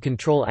Tobacco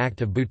Control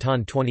Act of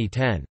Bhutan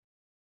 2010.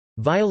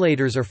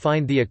 Violators are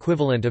fined the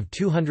equivalent of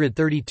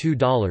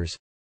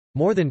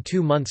 $232—more than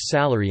 2 months'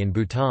 salary in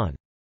Bhutan.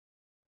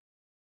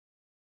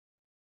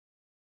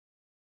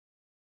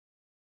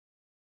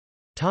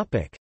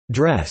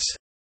 Dress.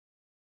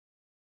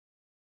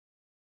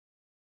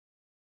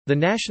 The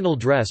national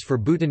dress for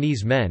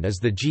Bhutanese men is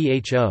the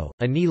gho,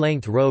 a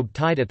knee-length robe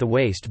tied at the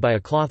waist by a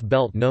cloth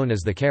belt known as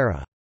the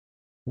kara.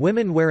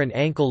 Women wear an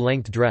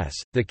ankle-length dress,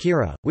 the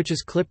kira, which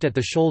is clipped at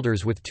the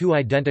shoulders with two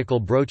identical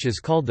brooches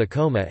called the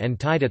koma and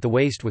tied at the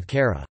waist with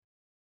kara.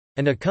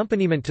 An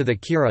accompaniment to the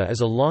kira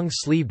is a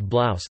long-sleeved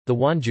blouse, the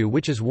wanju,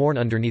 which is worn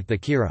underneath the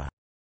kira.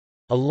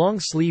 A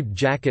long-sleeved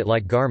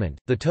jacket-like garment,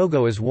 the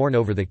togo, is worn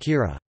over the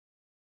kira.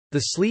 The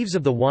sleeves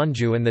of the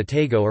wanju and the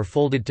tago are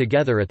folded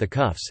together at the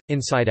cuffs,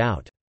 inside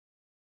out.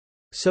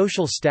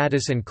 Social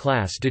status and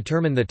class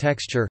determine the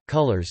texture,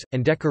 colors,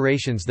 and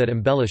decorations that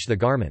embellish the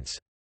garments.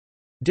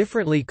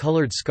 Differently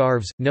colored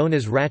scarves, known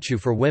as rachu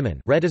for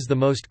women, red is the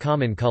most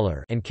common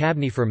color, and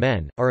kabni for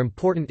men, are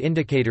important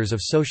indicators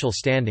of social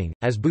standing,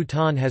 as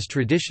Bhutan has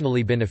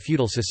traditionally been a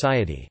feudal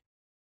society.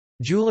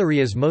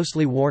 Jewelry is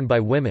mostly worn by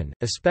women,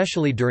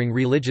 especially during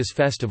religious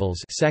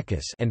festivals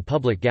and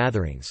public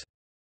gatherings.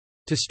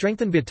 To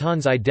strengthen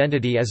Bhutan's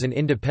identity as an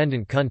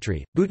independent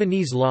country,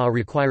 Bhutanese law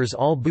requires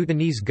all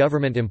Bhutanese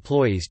government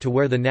employees to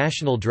wear the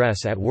national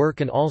dress at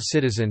work and all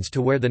citizens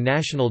to wear the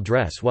national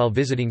dress while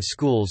visiting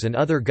schools and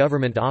other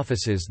government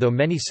offices, though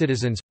many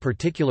citizens,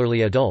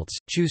 particularly adults,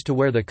 choose to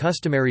wear the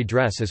customary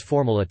dress as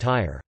formal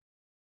attire.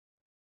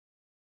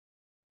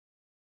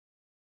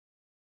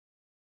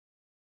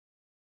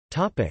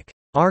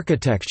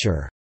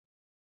 Architecture.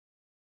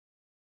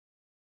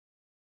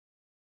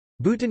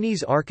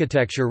 Bhutanese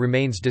architecture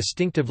remains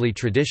distinctively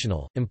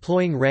traditional,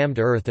 employing rammed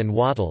earth and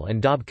wattle and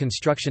daub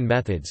construction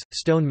methods,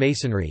 stone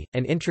masonry,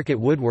 and intricate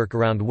woodwork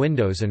around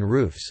windows and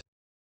roofs.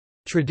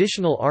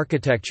 Traditional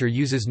architecture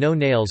uses no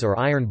nails or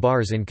iron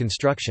bars in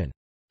construction.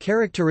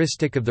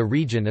 Characteristic of the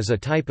region is a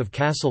type of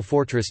castle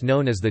fortress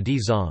known as the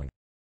dzong.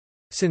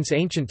 Since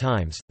ancient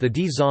times, the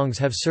dzongs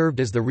have served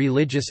as the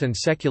religious and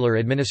secular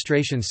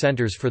administration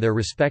centers for their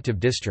respective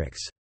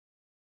districts.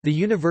 The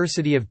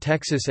University of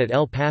Texas at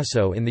El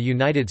Paso in the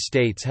United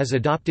States has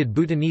adopted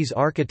Bhutanese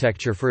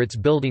architecture for its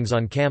buildings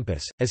on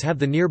campus, as have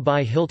the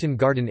nearby Hilton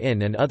Garden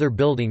Inn and other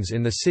buildings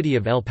in the city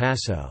of El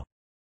Paso.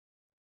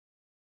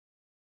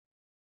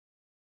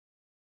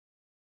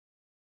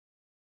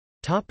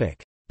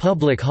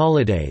 Public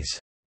holidays.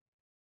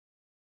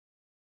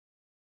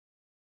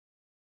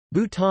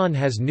 Bhutan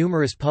has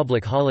numerous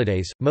public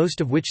holidays, most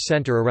of which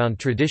center around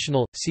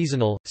traditional,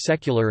 seasonal,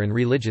 secular and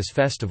religious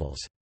festivals.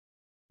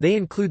 They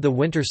include the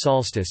winter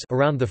solstice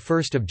around the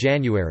 1st of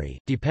January,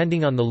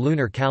 depending on the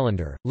lunar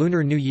calendar,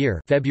 Lunar New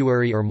Year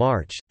February or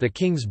March, the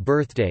king's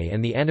birthday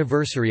and the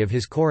anniversary of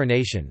his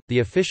coronation, the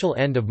official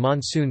end of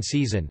monsoon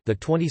season, the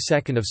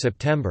 22nd of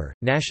September,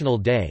 National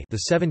Day,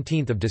 the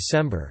 17th of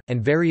December,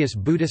 and various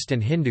Buddhist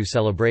and Hindu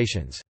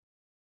celebrations.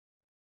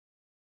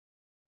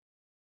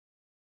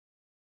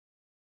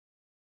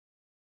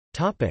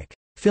 Topic: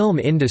 Film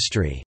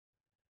industry.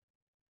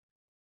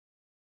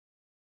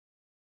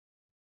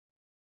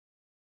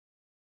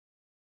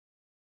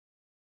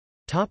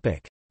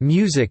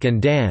 Music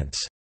and dance.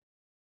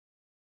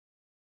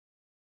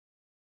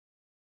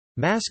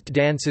 Masked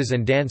dances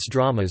and dance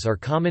dramas are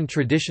common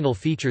traditional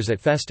features at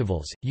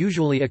festivals,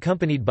 usually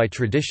accompanied by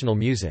traditional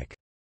music.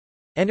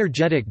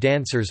 Energetic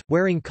dancers,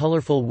 wearing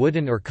colorful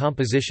wooden or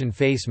composition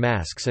face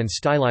masks and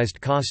stylized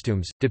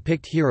costumes,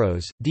 depict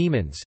heroes,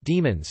 demons,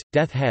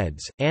 death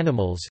heads,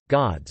 animals,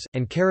 gods,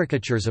 and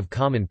caricatures of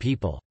common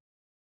people.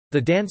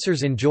 The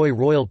dancers enjoy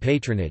royal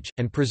patronage,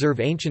 and preserve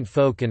ancient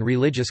folk and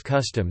religious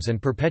customs and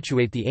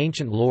perpetuate the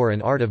ancient lore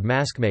and art of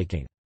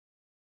mask-making.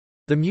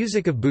 The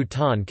music of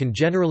Bhutan can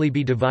generally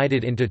be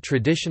divided into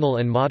traditional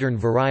and modern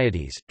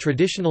varieties.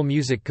 Traditional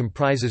music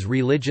comprises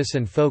religious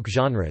and folk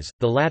genres,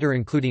 the latter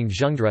including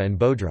zhengdra and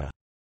bodhra.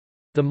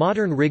 The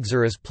modern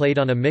rigzar is played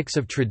on a mix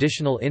of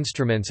traditional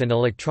instruments and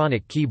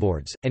electronic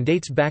keyboards, and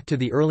dates back to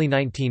the early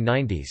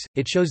 1990s.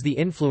 It shows the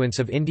influence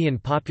of Indian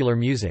popular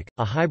music,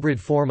 a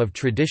hybrid form of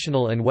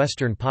traditional and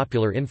Western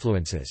popular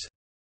influences.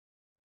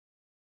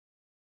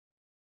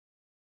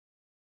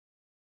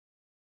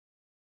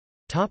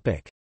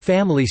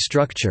 Family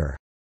structure.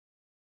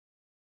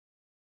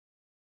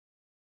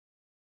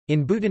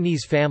 In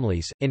Bhutanese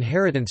families,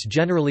 inheritance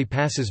generally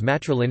passes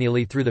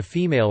matrilineally through the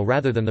female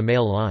rather than the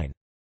male line.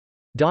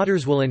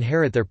 Daughters will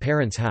inherit their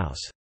parents'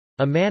 house.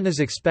 A man is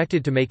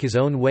expected to make his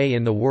own way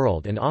in the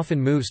world and often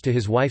moves to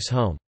his wife's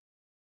home.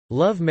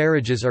 Love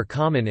marriages are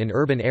common in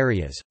urban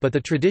areas, but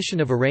the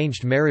tradition of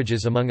arranged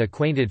marriages among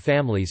acquainted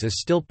families is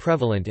still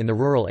prevalent in the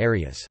rural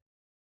areas.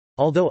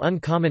 Although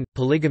uncommon,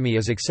 polygamy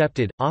is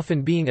accepted,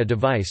 often being a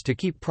device to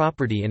keep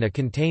property in a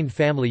contained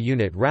family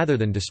unit rather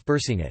than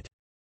dispersing it.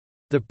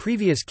 The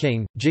previous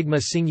king,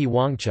 Jigme Singye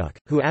Wangchuck,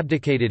 who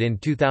abdicated in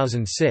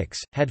 2006,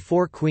 had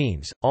 4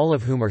 queens, all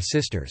of whom are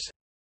sisters.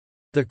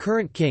 The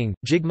current king,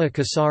 Jigme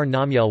Kasar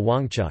Namgyel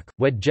Wangchuck,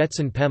 wed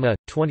Jetson Pema,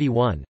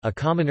 21, a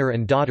commoner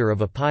and daughter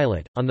of a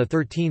pilot, on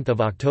 13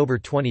 October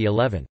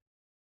 2011.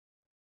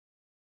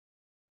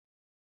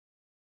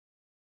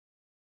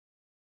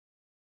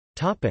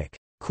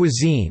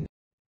 Cuisine.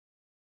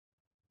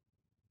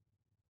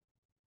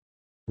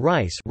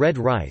 Rice, red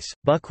rice,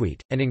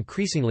 buckwheat, and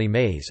increasingly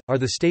maize, are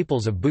the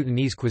staples of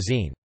Bhutanese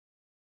cuisine.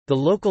 The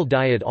local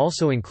diet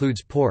also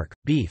includes pork,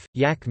 beef,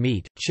 yak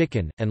meat,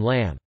 chicken, and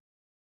lamb.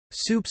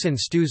 Soups and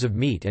stews of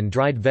meat and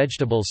dried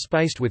vegetables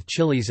spiced with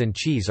chilies and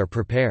cheese are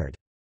prepared.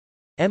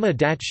 Emma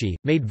datshi,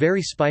 made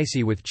very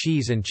spicy with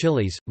cheese and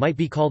chilies, might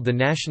be called the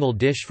national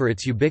dish for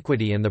its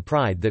ubiquity and the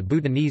pride that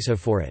Bhutanese have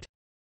for it.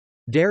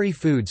 Dairy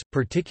foods,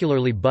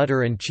 particularly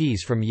butter and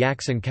cheese from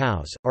yaks and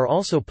cows, are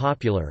also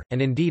popular,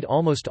 and indeed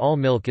almost all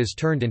milk is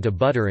turned into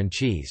butter and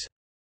cheese.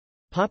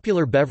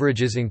 Popular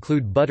beverages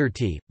include butter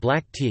tea,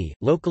 black tea,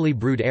 locally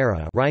brewed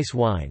ara rice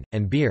wine,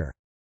 and beer.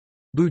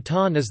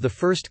 Bhutan is the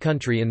first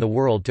country in the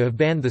world to have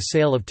banned the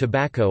sale of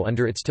tobacco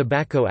under its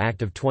Tobacco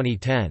Act of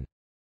 2010.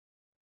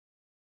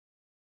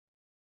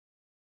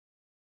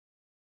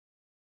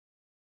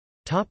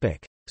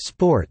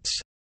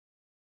 Sports.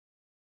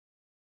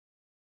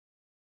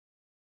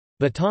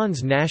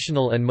 Bhutan's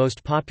national and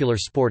most popular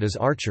sport is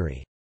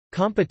archery.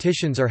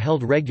 Competitions are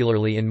held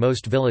regularly in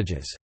most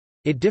villages.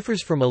 It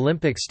differs from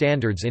Olympic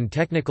standards in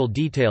technical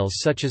details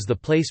such as the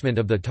placement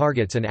of the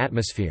targets and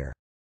atmosphere.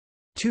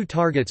 2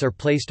 targets are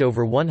placed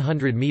over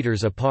 100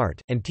 meters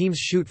apart, and teams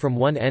shoot from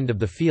one end of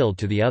the field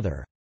to the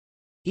other.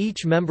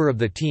 Each member of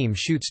the team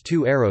shoots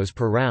 2 arrows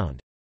per round.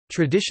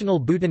 Traditional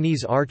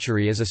Bhutanese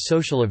archery is a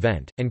social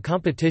event, and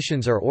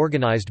competitions are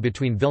organized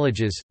between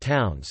villages,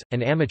 towns,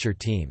 and amateur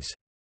teams.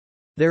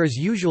 There is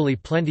usually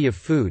plenty of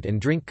food and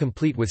drink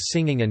complete with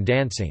singing and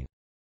dancing.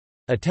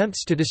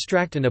 Attempts to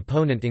distract an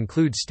opponent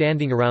include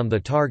standing around the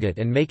target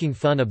and making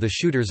fun of the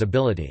shooter's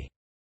ability.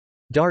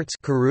 Darts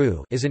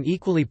is an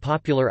equally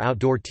popular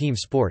outdoor team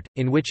sport,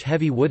 in which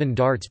heavy wooden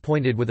darts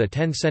pointed with a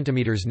 10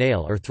 cm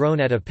nail are thrown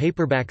at a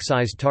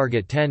paperback-sized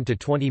target 10 to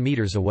 20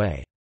 meters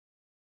away.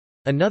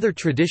 Another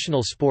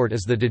traditional sport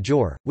is the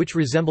dajor, which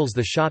resembles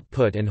the shot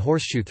put and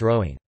horseshoe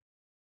throwing.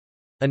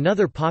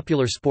 Another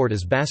popular sport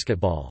is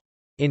basketball.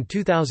 In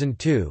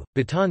 2002,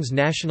 Bhutan's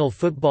national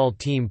football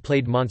team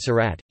played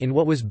Montserrat, in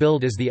what was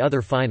billed as the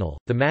other final.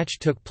 The match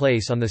took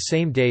place on the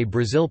same day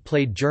Brazil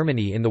played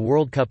Germany in the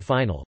World Cup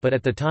final, but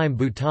at the time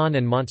Bhutan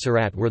and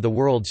Montserrat were the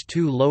world's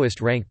 2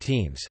 lowest-ranked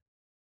teams.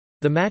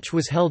 The match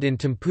was held in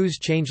Thimphu's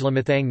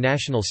Changelamathang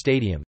National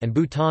Stadium, and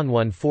Bhutan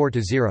won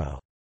 4-0.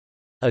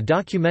 A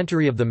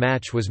documentary of the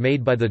match was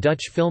made by the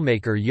Dutch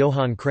filmmaker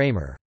Johan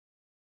Kramer.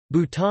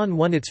 Bhutan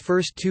won its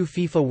first two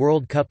FIFA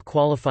World Cup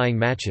qualifying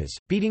matches,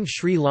 beating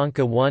Sri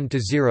Lanka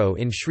 1-0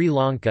 in Sri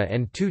Lanka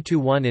and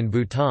 2-1 in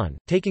Bhutan,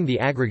 taking the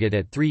aggregate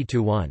at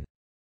 3-1.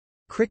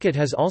 Cricket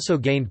has also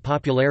gained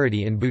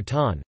popularity in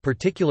Bhutan,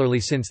 particularly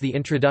since the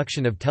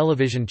introduction of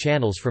television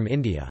channels from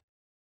India.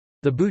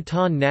 The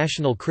Bhutan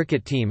national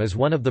cricket team is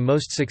one of the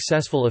most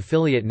successful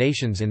affiliate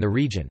nations in the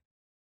region.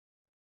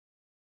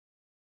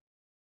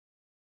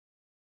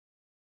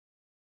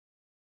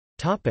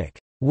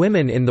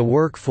 Women in the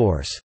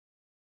workforce.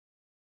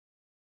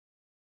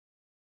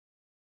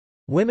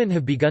 Women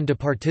have begun to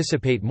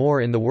participate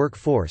more in the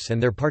workforce,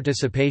 and their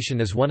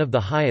participation is one of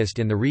the highest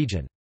in the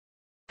region.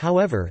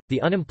 However,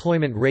 the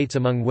unemployment rates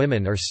among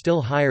women are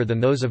still higher than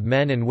those of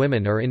men, and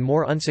women are in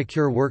more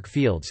unsecure work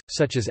fields,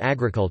 such as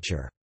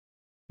agriculture.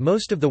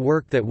 Most of the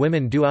work that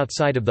women do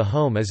outside of the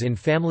home is in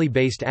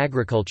family-based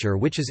agriculture,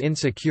 which is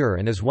insecure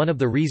and is one of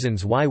the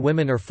reasons why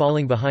women are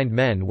falling behind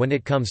men when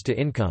it comes to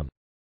income.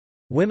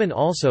 Women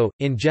also,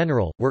 in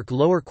general, work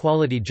lower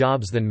quality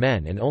jobs than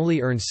men and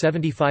only earn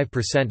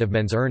 75% of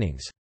men's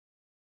earnings.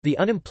 The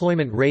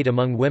unemployment rate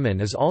among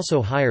women is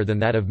also higher than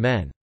that of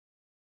men.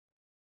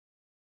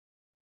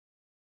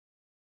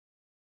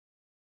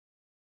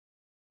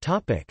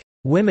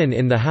 Women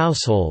in the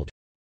household.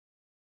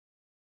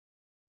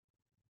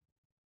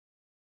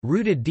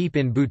 Rooted deep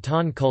in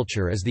Bhutan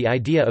culture is the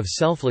idea of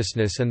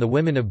selflessness, and the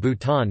women of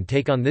Bhutan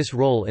take on this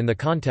role in the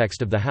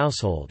context of the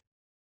household.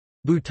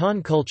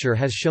 Bhutan culture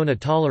has shown a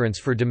tolerance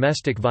for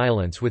domestic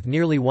violence, with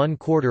nearly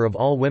 1/4 of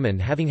all women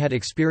having had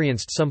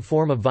experienced some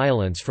form of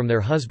violence from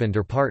their husband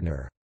or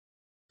partner.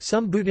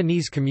 Some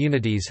Bhutanese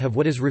communities have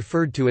what is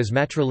referred to as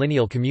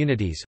matrilineal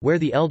communities, where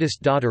the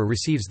eldest daughter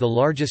receives the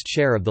largest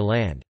share of the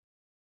land.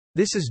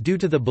 This is due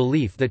to the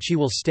belief that she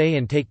will stay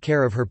and take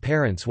care of her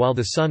parents while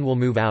the son will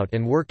move out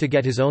and work to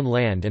get his own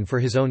land and for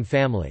his own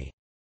family.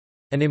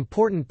 An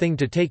important thing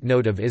to take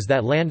note of is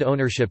that land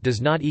ownership does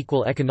not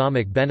equal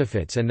economic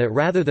benefits, and that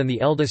rather than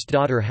the eldest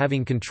daughter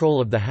having control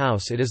of the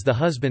house, it is the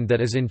husband that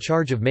is in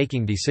charge of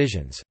making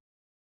decisions.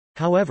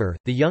 However,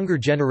 the younger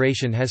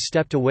generation has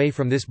stepped away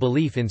from this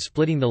belief in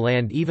splitting the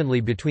land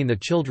evenly between the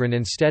children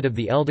instead of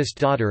the eldest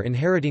daughter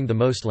inheriting the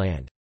most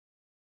land.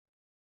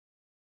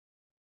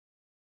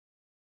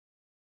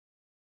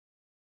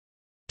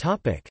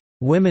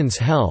 Women's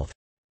health.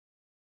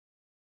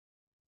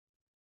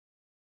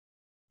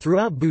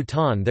 Throughout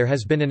Bhutan there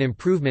has been an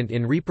improvement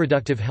in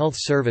reproductive health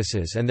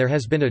services, and there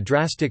has been a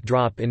drastic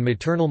drop in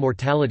maternal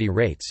mortality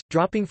rates,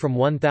 dropping from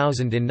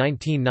 1,000 in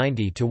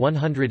 1990 to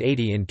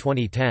 180 in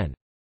 2010.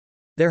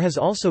 There has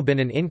also been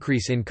an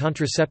increase in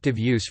contraceptive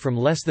use from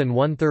less than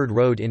 1/3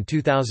 road in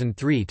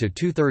 2003 to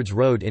 2/3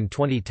 road in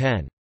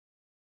 2010.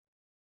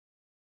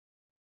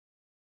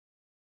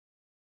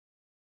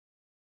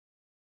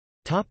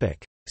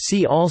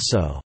 See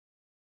also: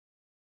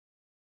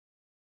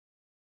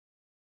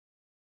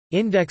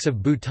 Index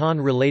of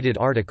Bhutan-related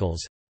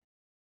articles,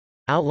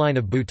 Outline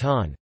of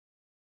Bhutan.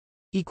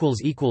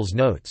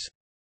 Notes